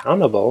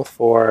accountable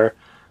for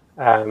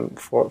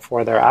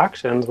their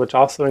actions, which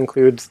also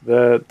includes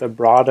the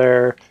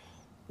broader,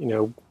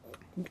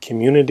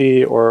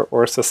 community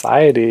or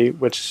society,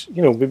 which,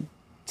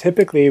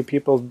 typically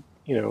people,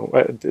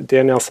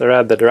 Daniel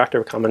Sered, the director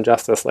of Common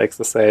Justice, likes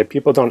to say,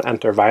 people don't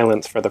enter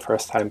violence for the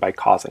first time by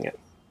causing it.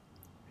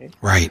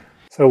 Right.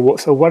 So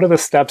what are the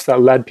steps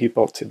that led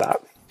people to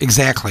that?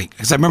 Exactly.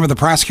 Because I remember the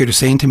prosecutor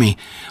saying to me,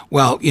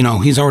 well,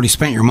 he's already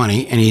spent your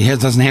money and he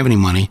doesn't have any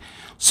money,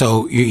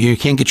 so you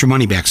can't get your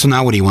money back. So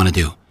now what do you want to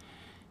do?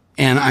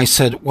 And I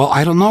said, well,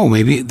 I don't know.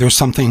 Maybe there's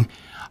something.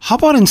 How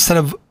about instead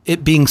of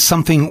it being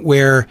something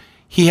where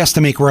he has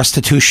to make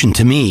restitution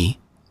to me,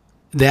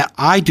 that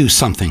I do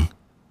something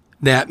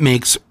that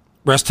makes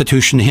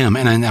restitution to him?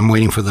 And I'm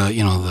waiting for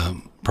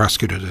the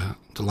prosecutor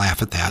to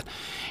laugh at that.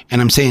 And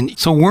I'm saying,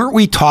 so weren't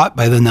we taught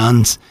by the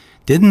nuns?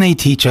 Didn't they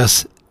teach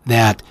us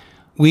that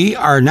we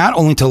are not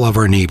only to love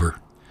our neighbor,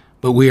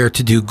 but we are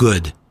to do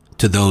good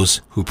to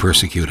those who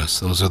persecute us?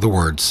 Those are the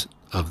words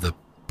of the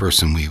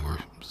person we were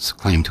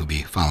claimed to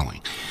be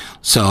following.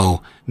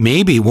 So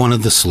maybe one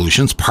of the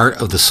solutions,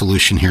 part of the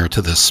solution here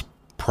to this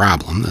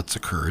problem that's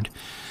occurred,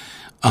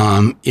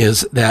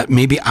 is that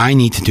maybe I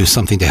need to do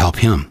something to help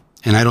him.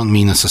 And I don't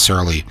mean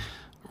necessarily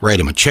write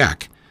him a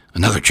check,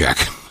 another check,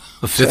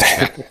 a fifth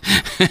check.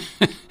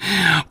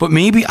 But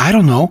maybe, I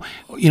don't know,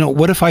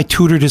 what if I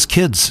tutored his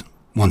kids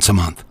once a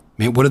month?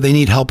 Maybe, what do they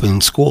need help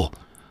in school?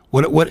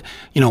 What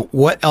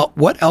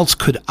else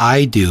could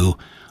I do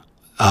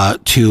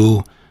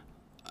to,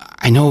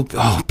 I know,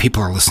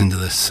 people are listening to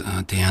this,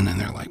 Dan, and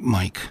they're like,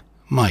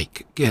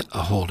 Mike, get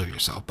a hold of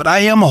yourself. But I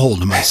am a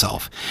hold of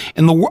myself.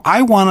 And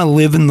I want to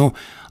live in the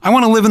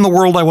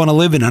world I want to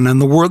live in.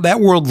 And that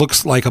world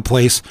looks like a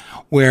place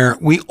where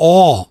we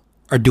all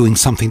are doing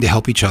something to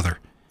help each other.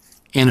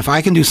 And if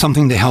I can do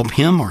something to help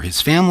him or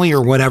his family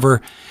or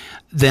whatever,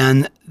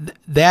 then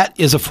that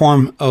is a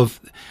form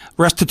of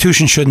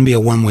restitution. Shouldn't be a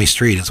one-way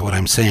street, is what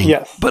I'm saying.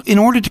 Yes. But in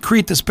order to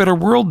create this better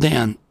world,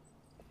 Dan,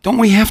 don't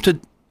we have to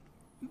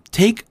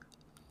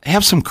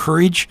have some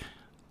courage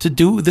to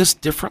do this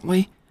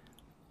differently?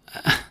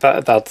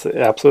 That's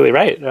absolutely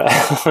right.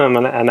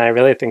 And I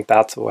really think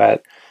that's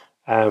what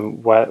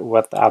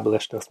the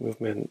abolitionist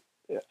movement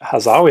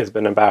has always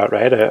been about,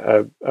 right?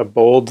 A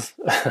bold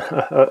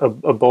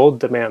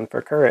demand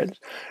for courage,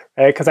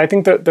 right? Because I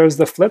think that there's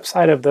the flip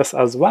side of this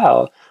as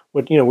well.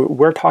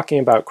 We're talking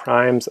about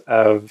crimes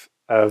of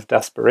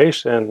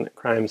desperation,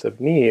 crimes of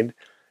need.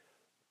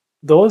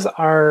 Those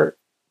are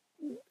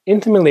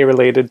intimately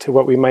related to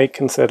what we might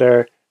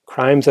consider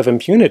crimes of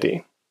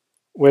impunity,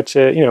 which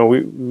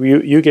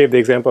you gave the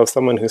example of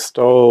someone who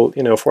stole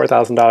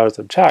 $4,000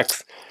 of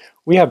checks.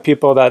 We have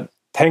people that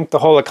tanked the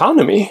whole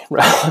economy,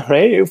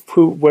 right?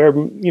 Where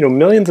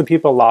millions of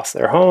people lost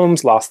their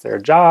homes, lost their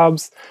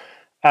jobs,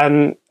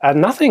 and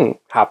nothing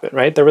happened,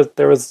 right? There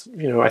was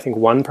I think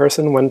one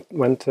person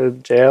went to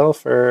jail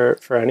for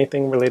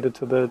anything related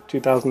to the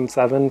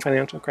 2007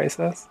 financial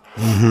crisis,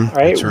 right?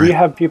 Right? We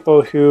have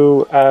people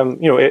who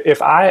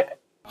if I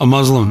a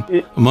Muslim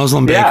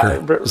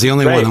baker was the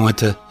only one that went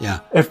to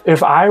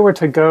If I were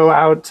to go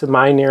out to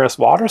my nearest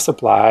water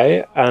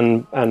supply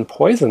and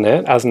poison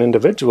it as an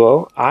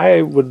individual,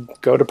 I would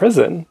go to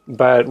prison.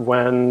 But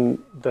when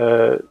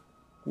the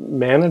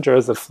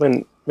managers of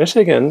Flint,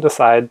 Michigan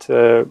decide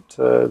to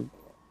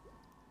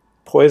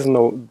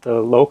poison the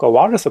local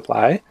water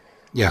supply,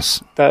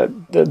 yes, that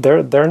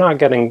they're not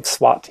getting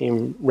SWAT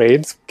team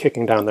raids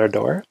kicking down their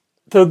door.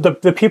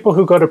 The people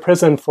who go to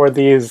prison for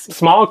these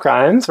small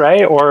crimes,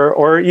 right,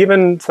 or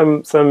even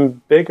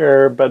some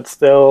bigger but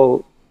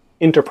still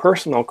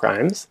interpersonal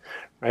crimes,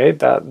 right,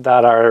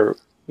 that are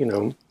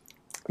the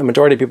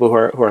majority of people who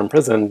are in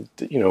prison,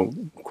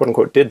 quote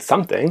unquote, did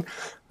something,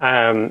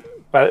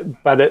 but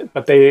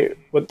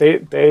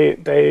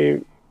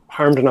they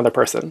harmed another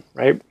person,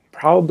 right?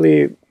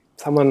 Probably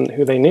someone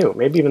who they knew,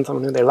 maybe even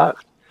someone who they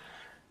loved,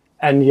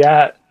 and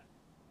yet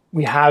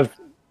we have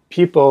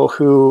people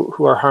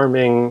who are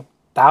harming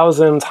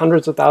thousands,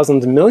 hundreds of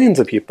thousands, millions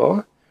of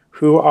people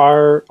who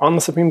are on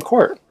the Supreme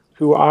Court,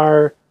 who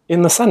are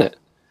in the Senate,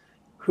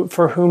 who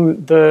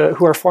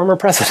are former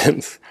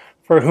presidents,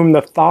 for whom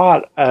the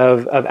thought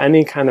of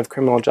any kind of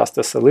criminal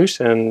justice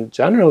solution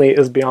generally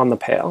is beyond the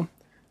pale.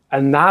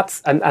 And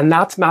that's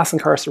mass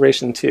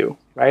incarceration too,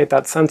 right?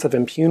 That sense of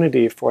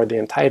impunity for the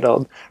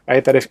entitled,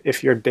 right? That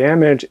if your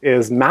damage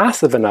is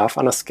massive enough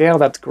on a scale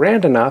that's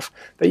grand enough,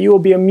 that you will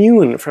be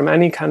immune from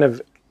any kind of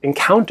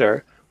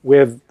encounter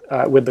with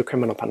the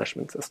criminal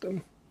punishment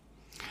system.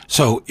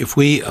 So if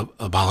we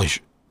abolish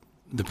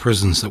the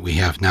prisons that we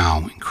have now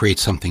and create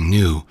something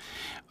new,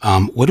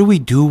 what do we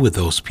do with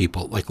those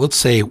people? Like, let's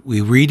say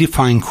we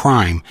redefine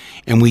crime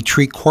and we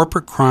treat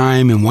corporate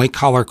crime and white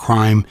collar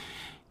crime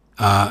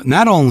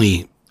not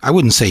only, I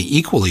wouldn't say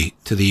equally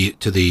to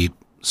the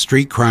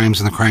street crimes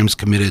and the crimes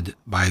committed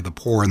by the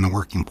poor and the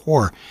working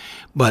poor,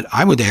 but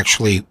I would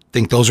actually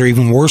think those are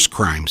even worse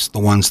crimes, the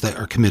ones that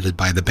are committed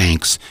by the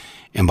banks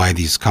and by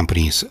these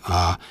companies.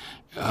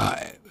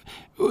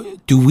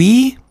 Do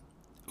we,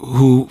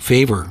 who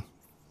favor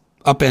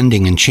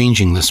upending and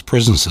changing this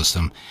prison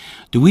system,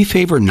 do we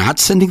favor not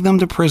sending them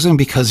to prison?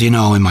 Because, in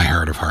my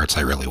heart of hearts,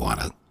 I really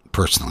want to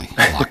personally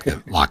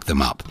lock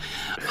them up.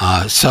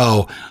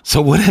 So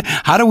what?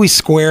 How do we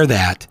square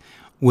that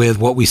with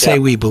what we say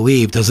we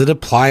believe? Does it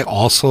apply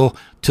also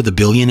to the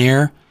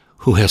billionaire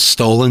who has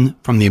stolen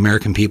from the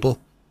American people?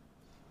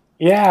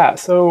 Yeah.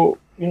 So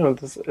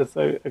this is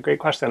a great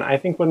question. I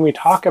think when we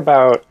talk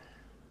about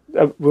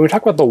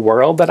the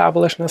world that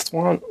abolitionists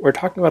want, we're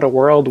talking about a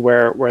world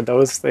where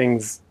those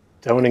things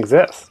don't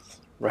exist,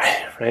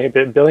 right?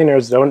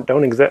 Billionaires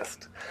don't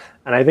exist.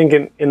 And I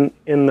think in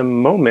the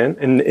moment,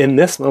 in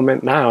this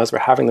moment now, as we're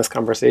having this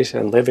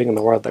conversation, living in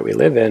the world that we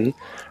live in,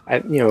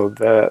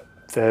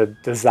 the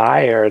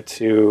desire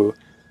to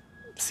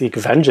seek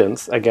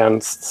vengeance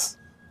against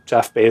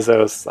Jeff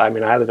Bezos. I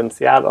mean, I live in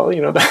Seattle.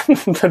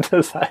 The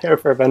desire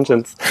for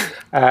vengeance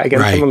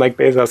against someone like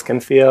Bezos can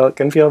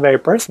feel very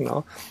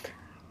personal.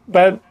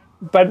 But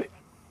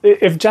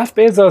if Jeff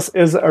Bezos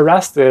is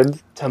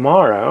arrested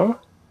tomorrow,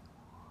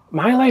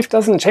 my life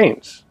doesn't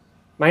change.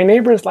 My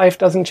neighbor's life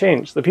doesn't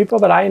change. The people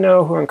that I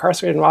know who are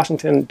incarcerated in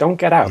Washington don't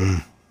get out,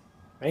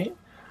 right?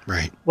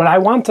 Right. What I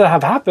want to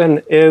have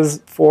happen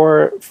is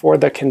for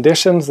the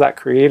conditions that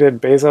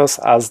created Bezos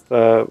as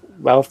the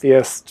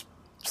wealthiest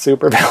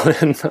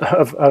supervillain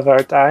of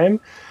our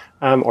time,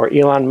 or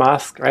Elon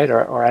Musk, right,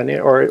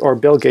 or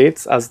Bill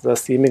Gates as the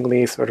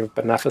seemingly sort of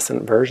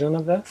beneficent version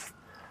of this.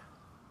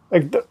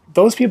 Like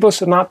those people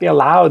should not be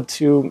allowed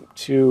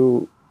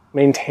to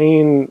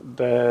maintain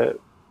the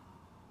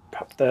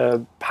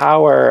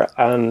power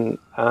and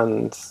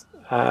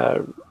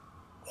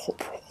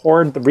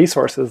hoard the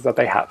resources that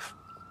they have.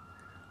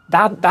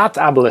 That's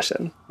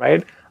abolition,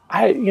 right?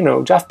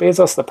 Jeff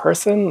Bezos, the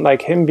person,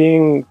 like him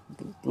being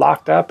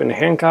locked up in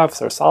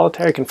handcuffs or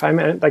solitary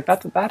confinement, like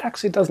that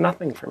actually does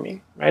nothing for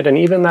me, right? And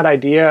even that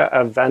idea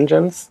of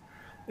vengeance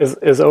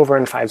is over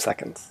in 5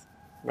 seconds,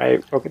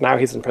 right? Okay, now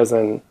he's in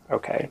prison.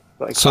 Okay,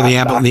 like so the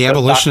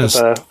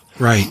abolitionist,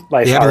 right?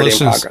 The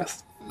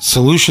abolitionist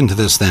solution to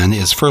this then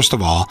is, first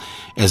of all,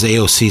 as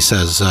AOC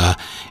says,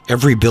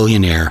 every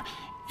billionaire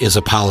is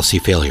a policy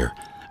failure.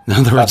 In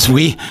other words,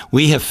 we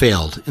have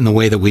failed in the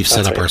way that we've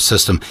set up our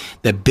system,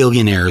 that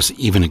billionaires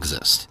even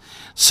exist.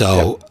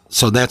 So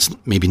that's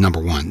maybe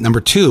number one.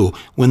 Number two,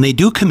 when they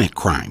do commit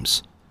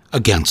crimes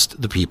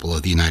against the people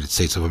of the United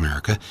States of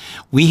America,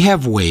 we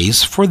have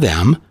ways for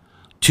them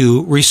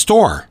to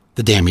restore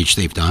the damage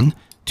they've done,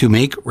 to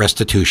make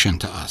restitution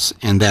to us,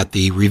 and that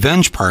the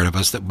revenge part of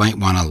us that might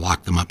want to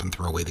lock them up and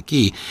throw away the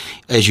key,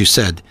 as you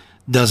said,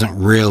 doesn't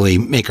really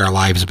make our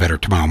lives better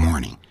tomorrow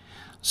morning.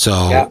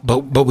 So,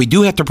 but we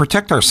do have to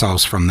protect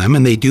ourselves from them,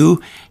 and they do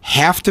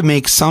have to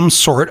make some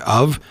sort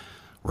of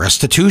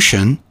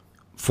restitution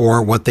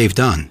for what they've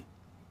done.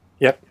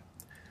 Yep.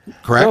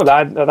 Correct?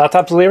 No, that's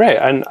absolutely right.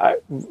 And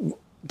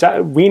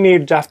we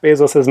need Jeff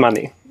Bezos's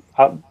money.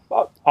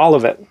 All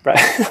of it,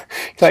 right?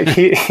 Like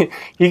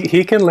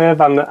he can live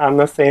on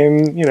the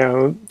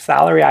same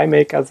salary I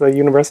make as a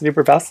university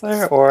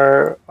professor,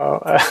 or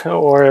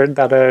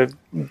that a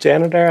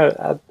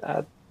janitor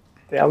at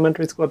the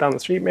elementary school down the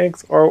street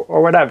makes,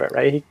 or whatever,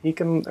 right? He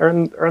can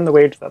earn the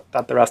wage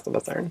that the rest of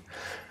us earn.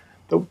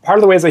 But part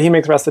of the ways that he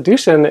makes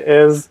restitution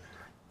is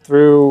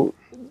through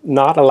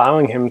not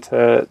allowing him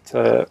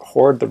to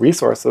hoard the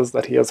resources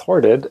that he has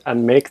hoarded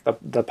and make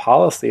the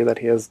policy that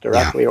he has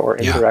directly or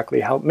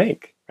indirectly helped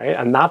make. Right?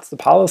 And that's the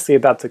policy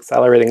that's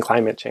accelerating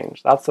climate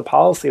change. That's the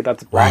policy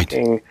that's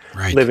blocking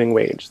living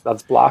wage.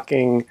 That's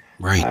blocking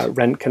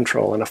rent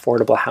control and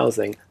affordable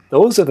housing.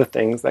 Those are the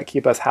things that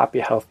keep us happy,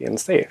 healthy, and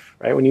safe.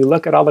 Right? When you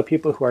look at all the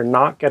people who are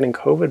not getting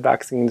COVID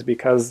vaccines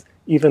because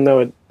even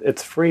though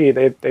it's free,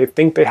 they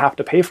think they have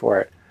to pay for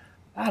it.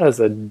 That is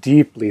a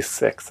deeply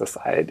sick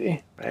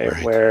society, right?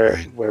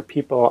 Where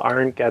people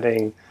aren't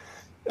getting,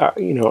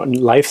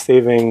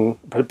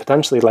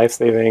 potentially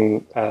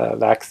life-saving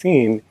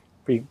vaccine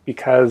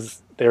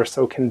because they're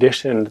so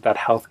conditioned that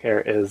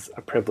healthcare is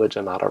a privilege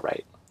and not a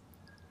right.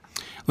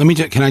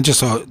 Can I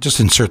just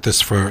insert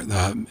this for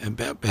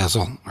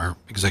Basil, our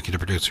executive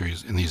producer,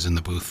 and he's in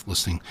the booth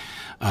listening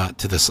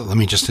to this. Let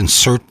me just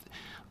insert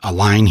a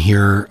line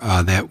here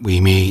that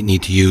we may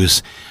need to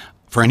use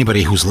for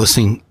anybody who's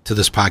listening to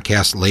this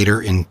podcast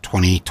later in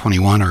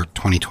 2021 or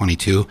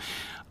 2022,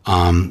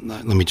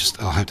 let me just,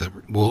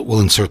 we'll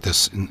insert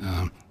this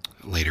in,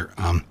 later.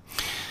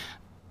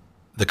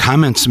 The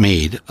comments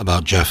made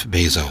about Jeff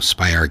Bezos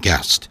by our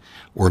guest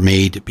were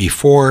made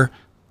before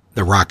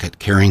the rocket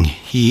carrying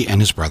he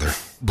and his brother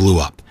blew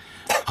up.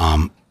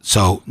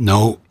 So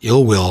no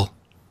ill will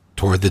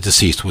toward the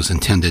deceased was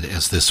intended,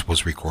 as this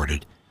was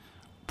recorded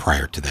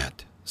prior to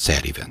that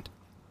sad event.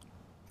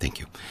 Thank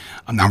you.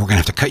 Now we're going to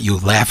have to cut you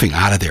laughing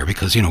out of there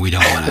because, we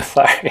don't want to.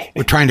 Sorry.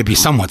 We're trying to be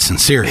somewhat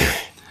sincere here.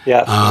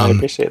 Yes, I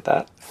appreciate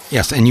that.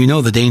 Yes, and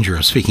the danger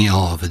of speaking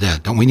ill of the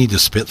dead. Don't we need to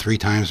spit 3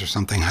 times or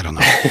something? I don't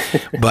know.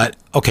 But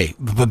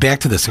back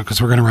to this because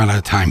we're going to run out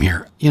of time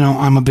here.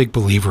 I'm a big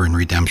believer in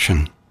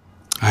redemption.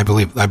 I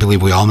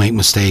believe we all make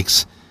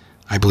mistakes.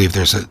 I believe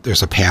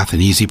there's a path, an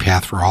easy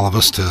path for all of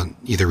us to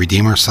either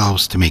redeem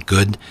ourselves, to make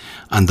good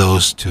on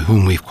those to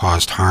whom we've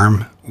caused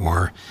harm,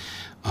 or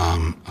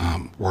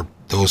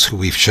those who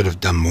we should have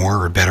done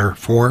more or better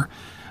for.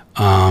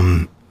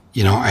 I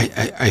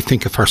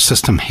think if our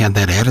system had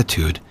that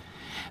attitude,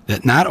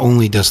 that not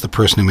only does the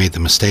person who made the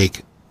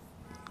mistake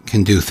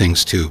can do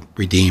things to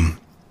redeem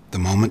the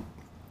moment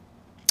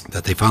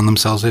that they found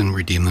themselves in,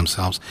 redeem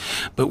themselves,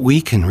 but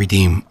we can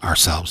redeem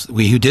ourselves.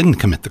 We who didn't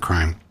commit the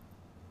crime,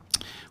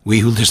 we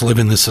who just live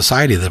in this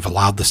society that have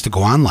allowed this to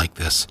go on like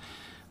this,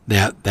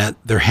 that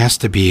there has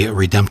to be a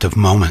redemptive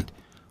moment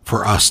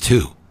for us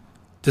too.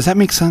 Does that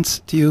make sense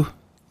to you?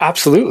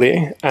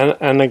 Absolutely.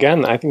 And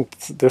again, I think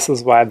this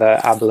is why the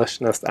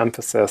abolitionist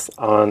emphasis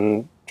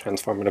on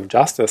transformative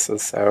justice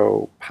is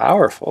so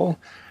powerful,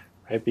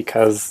 right?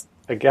 Because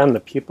again, the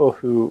people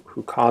who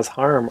cause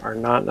harm are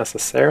not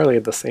necessarily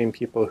the same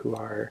people who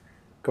are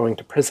going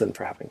to prison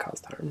for having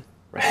caused harm,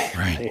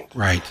 right?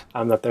 Right.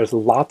 That there's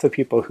lots of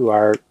people who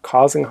are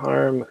causing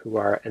harm, who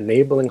are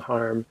enabling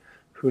harm,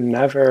 who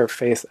never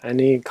face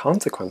any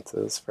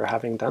consequences for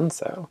having done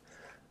so.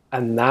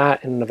 And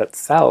that in and of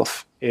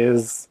itself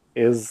is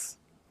a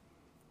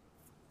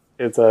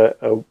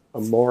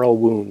moral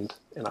wound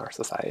in our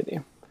society.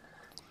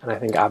 And I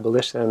think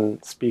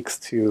abolition speaks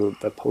to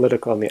the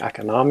political and the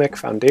economic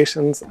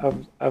foundations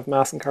of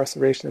mass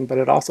incarceration, but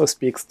it also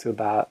speaks to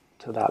that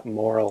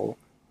moral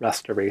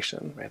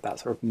restoration, right? That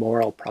sort of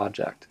moral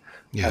project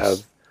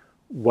of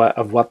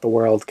what the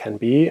world can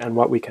be and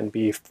what we can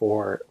be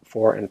for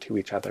and to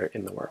each other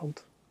in the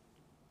world.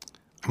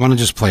 I want to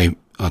just play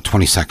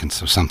 20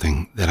 seconds of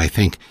something that I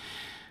think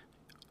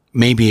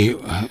maybe,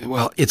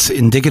 it's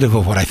indicative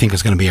of what I think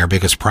is going to be our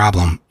biggest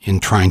problem in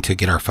trying to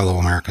get our fellow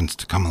Americans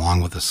to come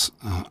along with us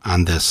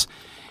on this.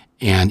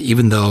 And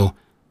even though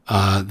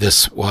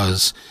this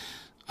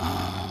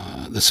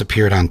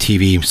appeared on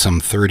TV some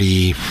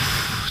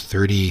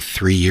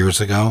 33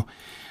 years ago,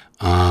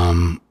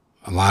 a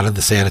lot of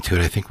this attitude,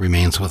 I think,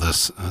 remains with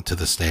us to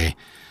this day,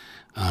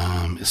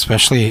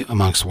 especially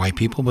amongst white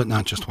people, but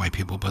not just white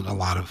people, but a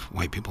lot of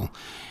white people.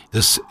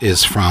 This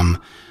is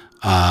from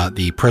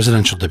the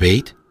presidential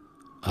debate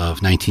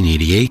of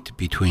 1988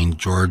 between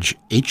George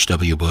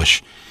H.W.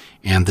 Bush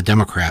and the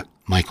Democrat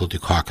Michael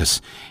Dukakis.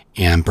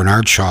 And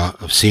Bernard Shaw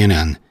of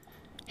CNN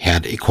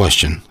had a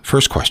question,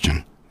 first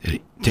question,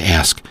 to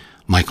ask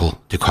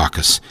Michael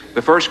Dukakis.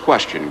 The first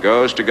question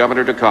goes to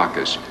Governor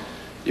Dukakis.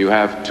 You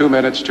have 2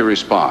 minutes to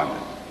respond.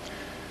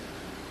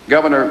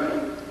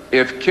 Governor,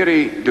 if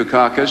Kitty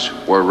Dukakis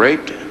were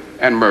raped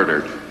and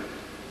murdered,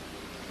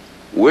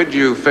 would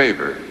you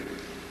favor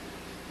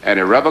an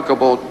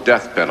irrevocable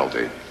death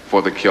penalty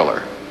for the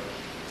killer?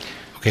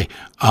 Okay,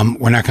 I'm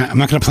not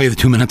going to play the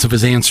 2 minutes of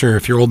his answer.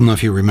 If you're old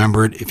enough, you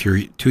remember it. If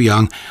you're too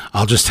young,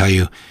 I'll just tell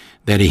you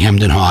that he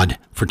hemmed and hawed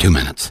for 2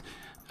 minutes.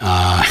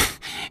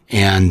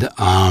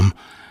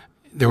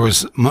 There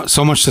was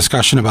so much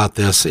discussion about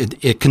this.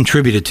 It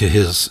contributed to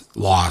his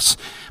loss.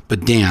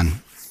 But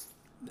Dan,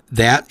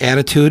 that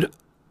attitude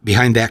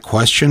behind that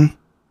question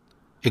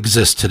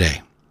exists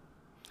today.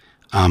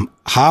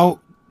 How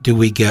do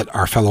we get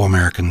our fellow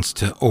Americans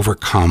to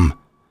overcome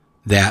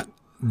that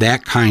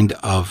kind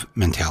of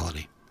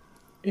mentality?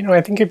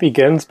 I think it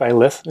begins by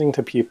listening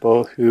to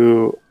people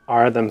who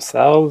are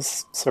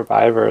themselves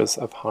survivors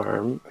of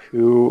harm,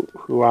 who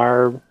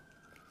are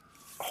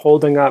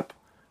holding up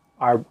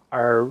our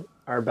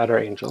better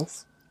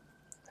angels.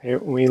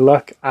 Right? When we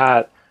look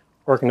at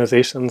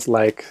organizations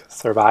like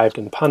Survived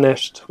and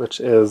Punished, which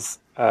is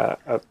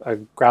a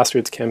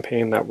grassroots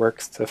campaign that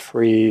works to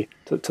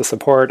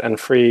support and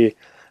free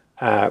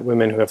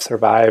women who have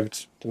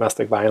survived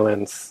domestic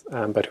violence,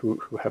 but who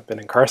have been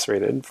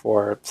incarcerated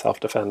for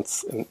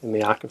self-defense in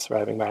the act of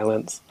surviving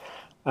violence.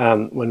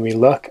 When we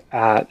look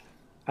at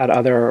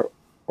other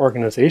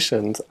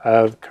organizations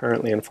of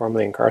currently and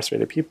formerly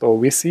incarcerated people,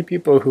 we see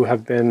people who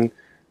have been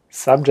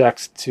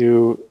subject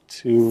to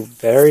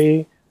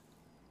very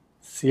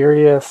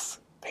serious,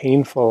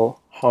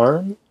 painful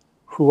harm,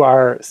 who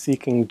are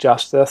seeking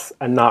justice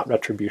and not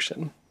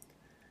retribution.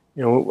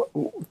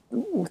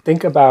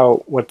 Think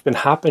about what's been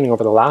happening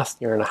over the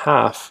last year and a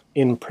half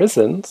in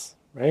prisons,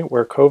 right,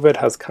 where COVID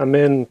has come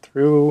in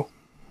through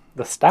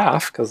the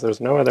staff because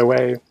there's no other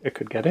way it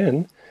could get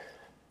in.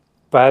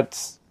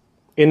 But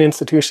in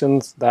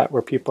institutions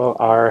where people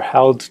are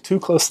held too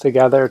close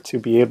together to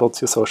be able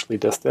to socially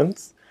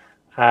distance,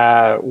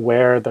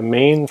 where the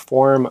main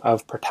form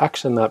of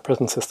protection that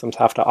prison systems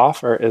have to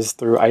offer is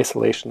through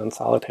isolation and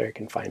solitary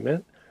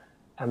confinement,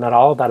 and that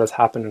all of that has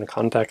happened in a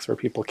context where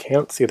people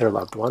can't see their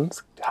loved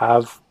ones,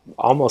 have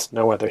almost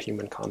no other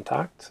human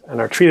contact,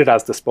 and are treated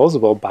as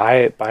disposable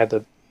by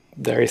the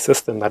very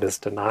system that is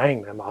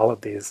denying them all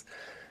of these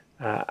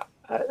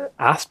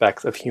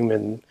aspects of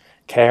human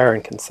care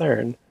and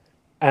concern.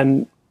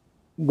 And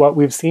what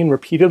we've seen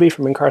repeatedly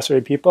from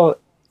incarcerated people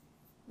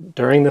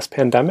during this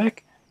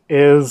pandemic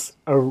is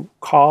a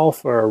call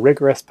for a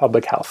rigorous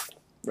public health.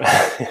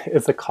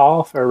 It's a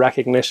call for a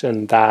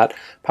recognition that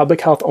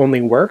public health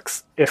only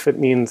works if it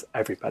means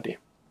everybody.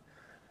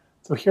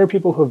 So here are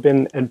people who have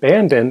been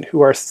abandoned,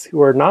 who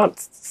are not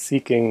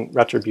seeking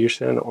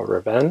retribution or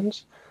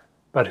revenge,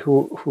 but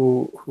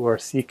who are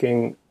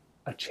seeking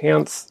a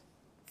chance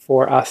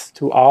for us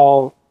to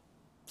all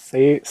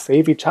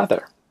save each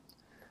other.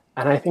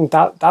 And I think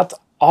that's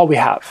all we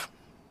have,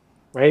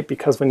 right?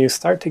 Because when you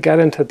start to get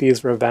into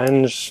these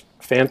revenge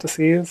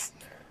fantasies,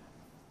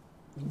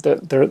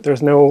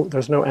 there's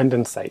no end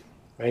in sight,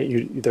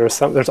 right?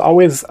 There's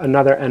always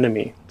another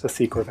enemy to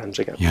seek revenge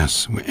against.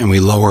 Yes, and we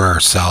lower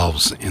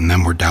ourselves, and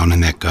then we're down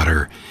in that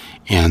gutter,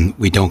 and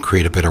we don't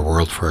create a better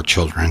world for our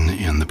children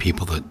and the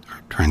people that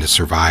are trying to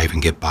survive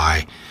and get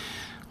by.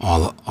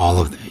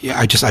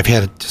 I've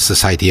had just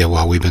this idea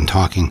while we've been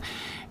talking.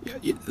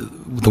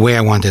 The way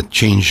I want to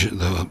change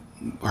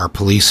our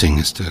policing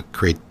is to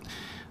create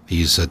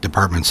these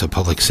departments of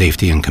public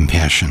safety and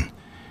compassion,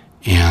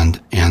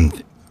 and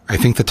I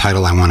think the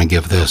title I want to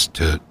give this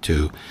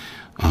to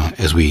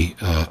as we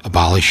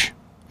abolish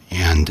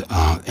and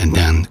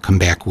then come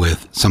back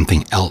with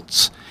something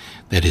else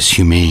that is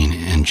humane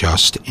and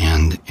just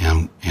and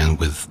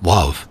with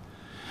love,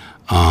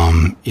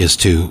 is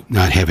to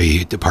not have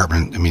a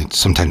department. I mean,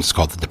 sometimes it's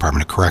called the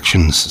Department of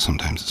Corrections,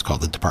 sometimes it's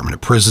called the Department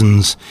of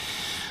Prisons.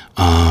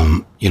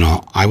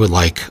 I would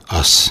like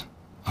us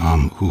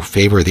who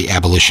favor the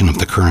abolition of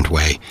the current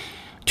way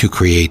to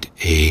create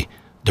a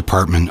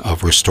Department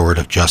of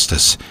Restorative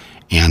Justice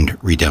and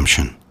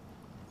Redemption.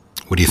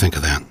 What do you think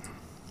of that?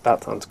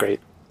 That sounds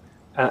great.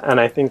 And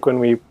I think when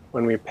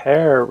we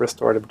pair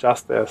restorative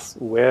justice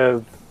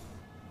with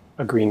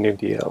a Green New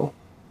Deal,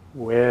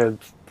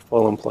 with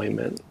full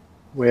employment,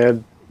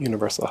 with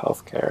universal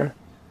health care,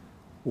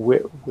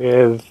 with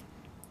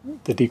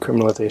the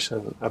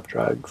decriminalization of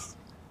drugs,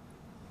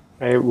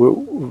 right?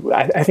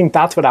 I think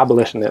that's what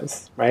abolition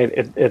is, right?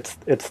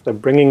 It's the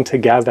bringing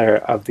together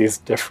of these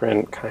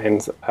different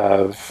kinds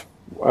of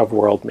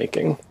world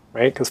making,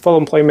 right? Because full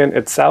employment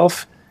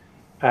itself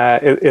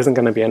isn't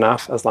going to be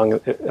enough as long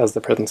as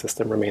the prison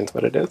system remains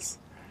what it is.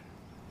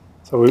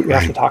 So we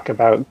have to talk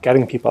about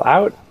getting people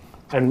out,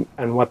 and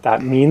what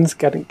that means.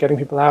 Getting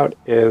people out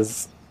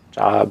is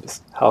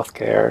jobs,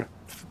 healthcare,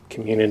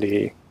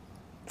 community,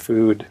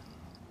 food,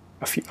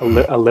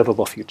 a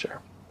livable future.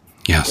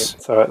 Yes.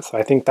 Right? So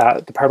I think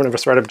that Department of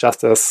Restorative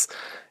Justice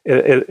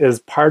is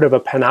part of a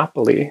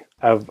panoply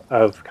of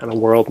kind of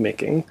world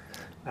making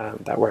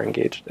that we're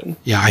engaged in.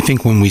 Yeah, I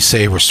think when we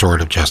say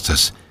restorative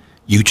justice,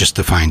 you just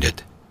defined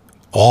it.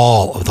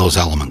 All of those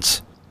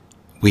elements.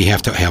 We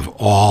have to have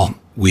all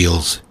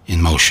wheels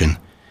in motion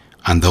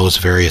on those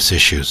various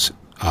issues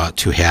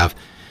to have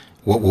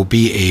what will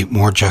be a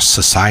more just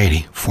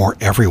society for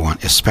everyone,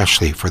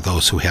 especially for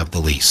those who have the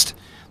least.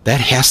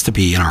 That has to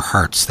be in our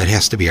hearts. That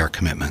has to be our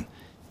commitment.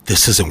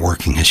 This isn't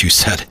working, as you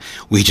said.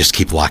 We just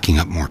keep locking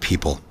up more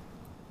people.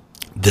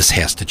 This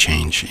has to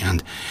change.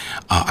 And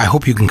I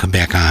hope you can come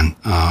back on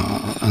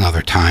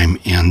another time.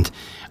 And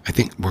I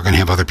think we're going to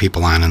have other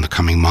people on in the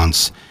coming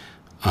months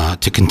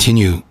to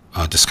continue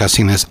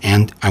discussing this.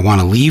 And I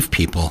want to leave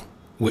people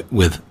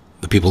with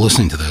the people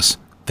listening to this.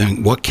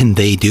 Then what can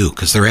they do?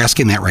 Because they're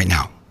asking that right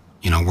now.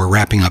 We're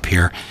wrapping up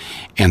here,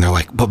 and they're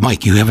like, "But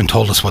Mike, you haven't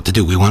told us what to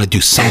do. We want to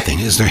do something.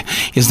 Is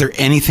there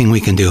anything we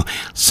can do?"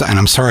 So, and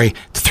I'm sorry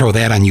to throw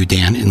that on you,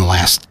 Dan, in the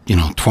last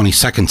 20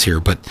 seconds here,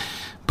 but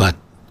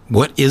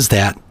what is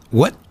that?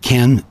 What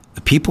can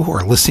the people who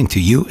are listening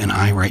to you and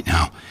I right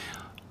now?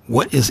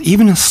 What is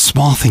even a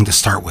small thing to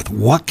start with?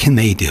 What can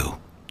they do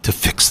to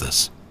fix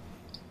this?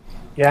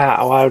 Yeah,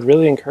 well, I would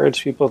really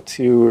encourage people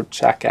to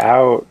check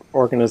out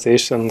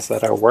organizations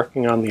that are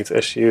working on these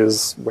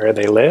issues where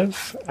they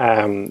live.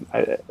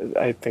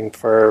 I think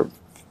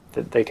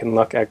that they can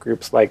look at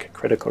groups like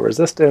Critical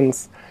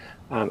Resistance.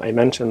 I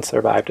mentioned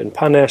Survived and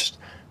Punished.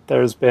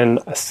 There's been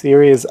a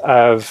series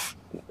of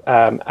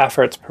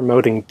efforts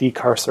promoting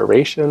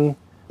decarceration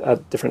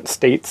at different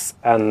states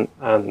and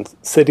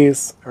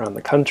cities around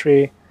the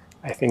country.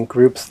 I think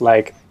groups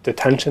like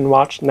Detention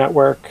Watch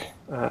Network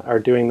are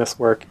doing this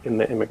work in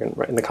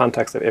the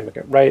context of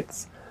immigrant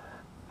rights.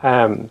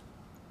 The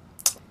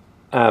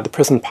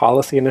Prison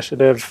Policy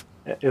Initiative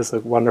is a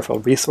wonderful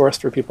resource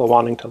for people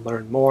wanting to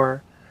learn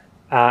more.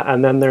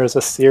 And then there's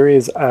a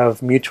series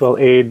of mutual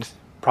aid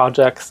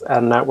projects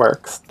and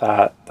networks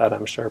that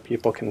I'm sure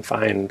people can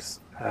find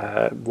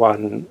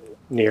one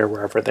near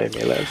wherever they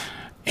may live.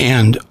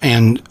 And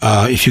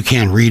if you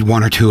can, read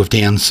one or two of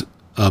Dan's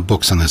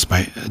books on this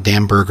by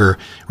Dan Berger,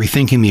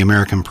 Rethinking the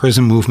American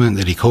Prison Movement,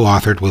 that he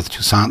co-authored with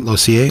Toussaint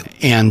Louverture,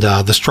 and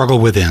The Struggle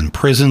Within,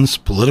 Prisons,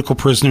 Political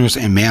Prisoners,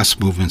 and Mass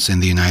Movements in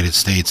the United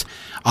States.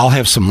 I'll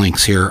have some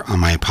links here on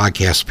my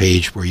podcast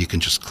page where you can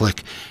just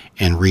click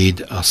and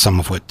read some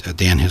of what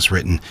Dan has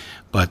written.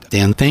 But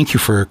Dan, thank you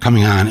for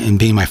coming on and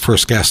being my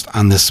first guest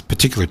on this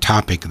particular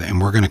topic,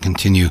 and we're going to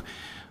continue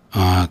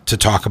to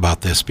talk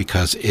about this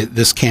because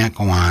this can't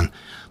go on.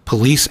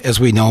 Police as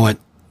we know it,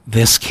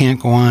 this can't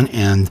go on,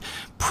 and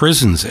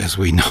prisons as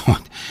we know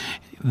it,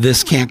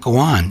 this can't go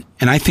on.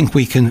 And I think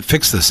we can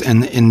fix this.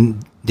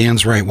 And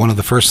Dan's right. One of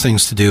the first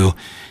things to do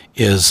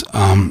is,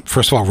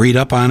 first of all, read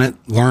up on it,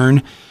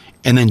 learn,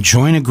 and then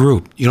join a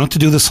group. You don't have to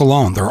do this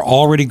alone. There are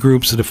already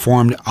groups that have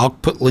formed. I'll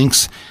put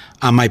links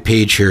on my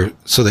page here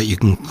so that you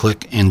can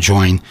click and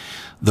join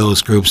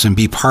those groups and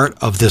be part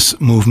of this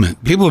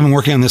movement. People have been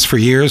working on this for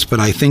years, but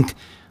I think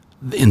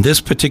in this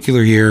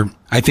particular year,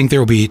 I think there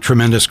will be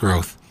tremendous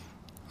growth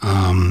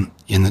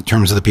in the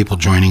terms of the people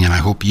joining, and I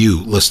hope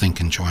you listening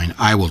can join.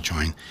 I will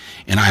join,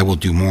 and I will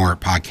do more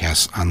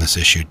podcasts on this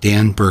issue.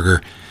 Dan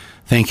Berger,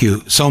 thank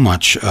you so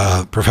much,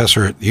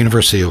 professor at the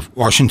University of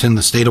Washington,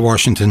 the state of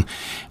Washington.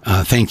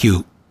 Thank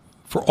you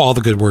for all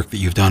the good work that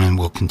you've done and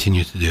will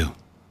continue to do.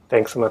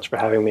 Thanks so much for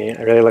having me.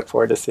 I really look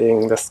forward to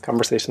seeing this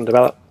conversation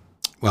develop.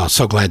 Well,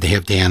 so glad to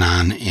have Dan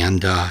on,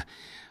 and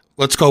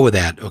let's go with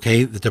that,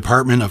 okay? The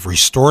Department of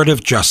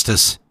Restorative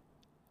Justice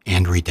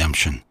and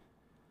Redemption.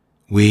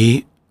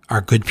 We are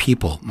good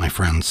people, my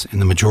friends. In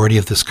the majority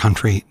of this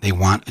country, they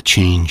want a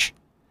change.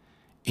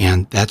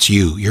 And that's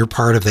you. You're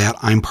part of that.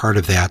 I'm part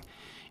of that.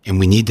 And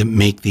we need to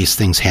make these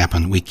things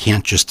happen. We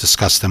can't just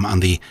discuss them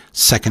on the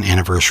 2nd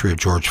anniversary of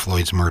George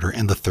Floyd's murder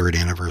and the 3rd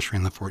anniversary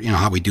and the 4th. You know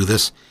how we do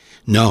this?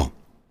 No.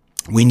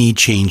 We need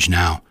change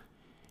now.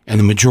 And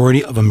the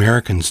majority of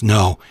Americans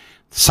know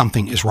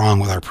something is wrong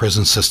with our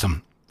prison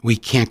system. We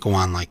can't go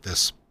on like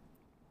this.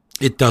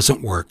 It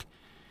doesn't work.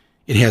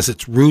 It has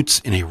its roots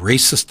in a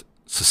racist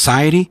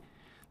society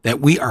that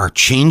we are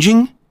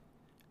changing,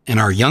 and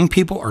our young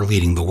people are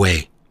leading the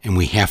way, and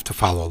we have to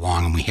follow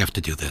along, and we have to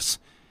do this.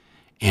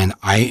 And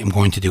I am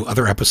going to do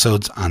other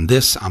episodes on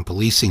this, on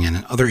policing,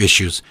 and other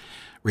issues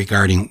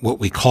regarding what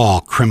we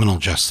call criminal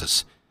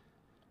justice,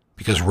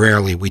 because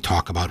rarely we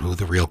talk about who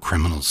the real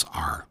criminals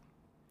are.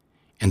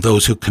 And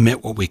those who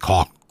commit what we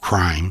call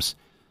crimes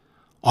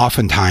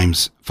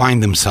oftentimes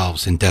find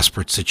themselves in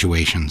desperate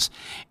situations,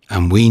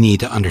 and we need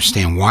to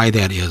understand why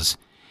that is.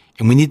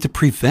 And we need to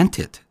prevent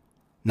it,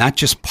 not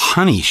just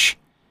punish.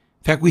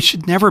 In fact, we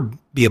should never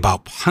be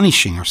about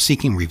punishing or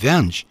seeking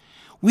revenge.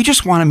 We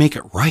just want to make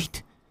it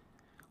right.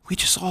 We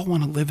just all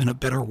want to live in a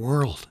better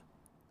world.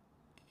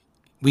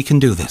 We can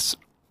do this.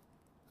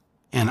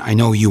 And I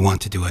know you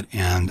want to do it,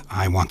 and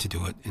I want to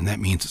do it, and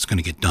that means it's going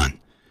to get done.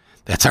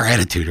 That's our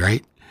attitude,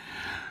 right?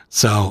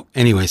 So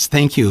anyways,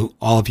 thank you,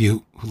 all of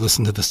you who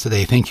listened to this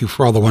today. Thank you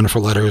for all the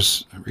wonderful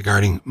letters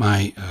regarding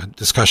my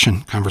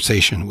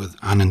conversation with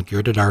Anand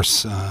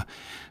Giridharadas,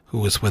 who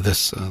was with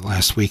us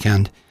last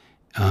weekend.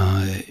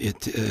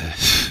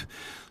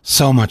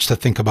 So much to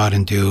think about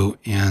and do,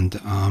 and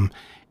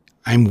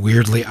I'm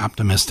weirdly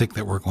optimistic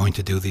that we're going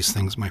to do these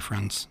things, my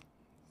friends.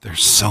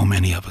 There's so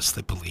many of us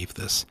that believe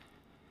this.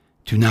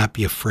 Do not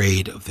be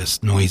afraid of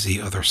this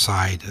noisy other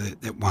side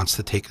that wants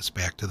to take us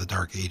back to the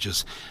dark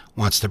ages,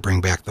 wants to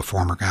bring back the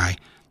former guy.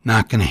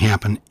 Not going to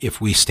happen if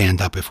we stand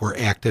up, if we're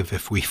active,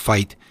 if we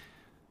fight.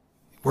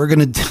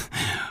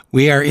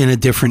 We are in a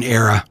different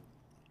era.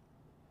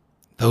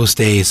 Those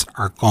days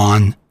are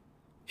gone,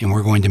 and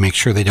we're going to make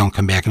sure they don't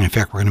come back. And in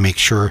fact, we're going to make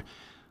sure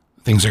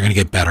things are going to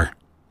get better.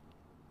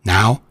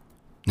 Now,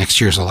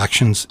 next year's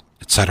elections,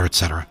 et cetera, et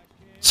cetera.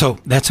 So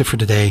that's it for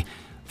today.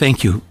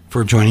 Thank you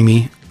for joining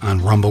me on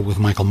Rumble with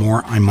Michael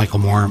Moore. I'm Michael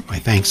Moore. My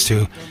thanks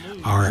to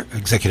our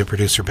executive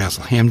producer,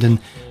 Basil Hamden,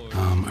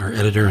 our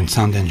editor and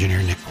sound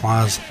engineer, Nick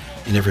Quaz,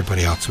 and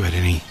everybody else who had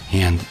any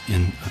hand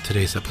in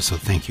today's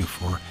episode. Thank you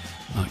for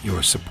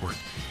your support.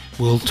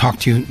 We'll talk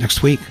to you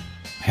next week.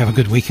 Have a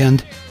good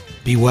weekend.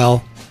 Be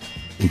well.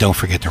 And don't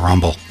forget to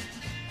rumble.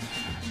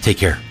 Take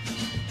care.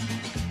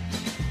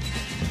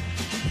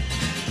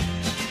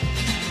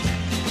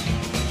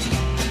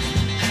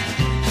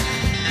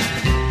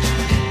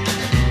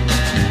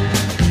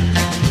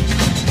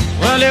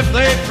 Well, if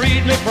they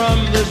freed me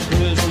from this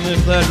prison,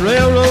 if that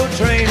railroad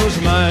train was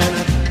mine,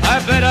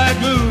 I bet I'd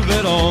move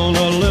it on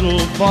a little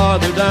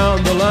farther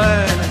down the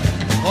line.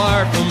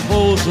 Far from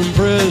Folsom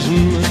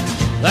Prison,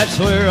 that's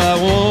where I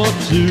want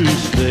to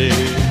stay.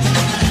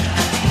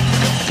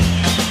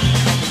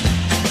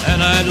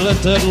 And I'd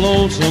let that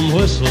lonesome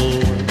whistle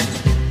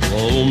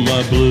blow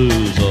my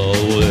blues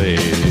away.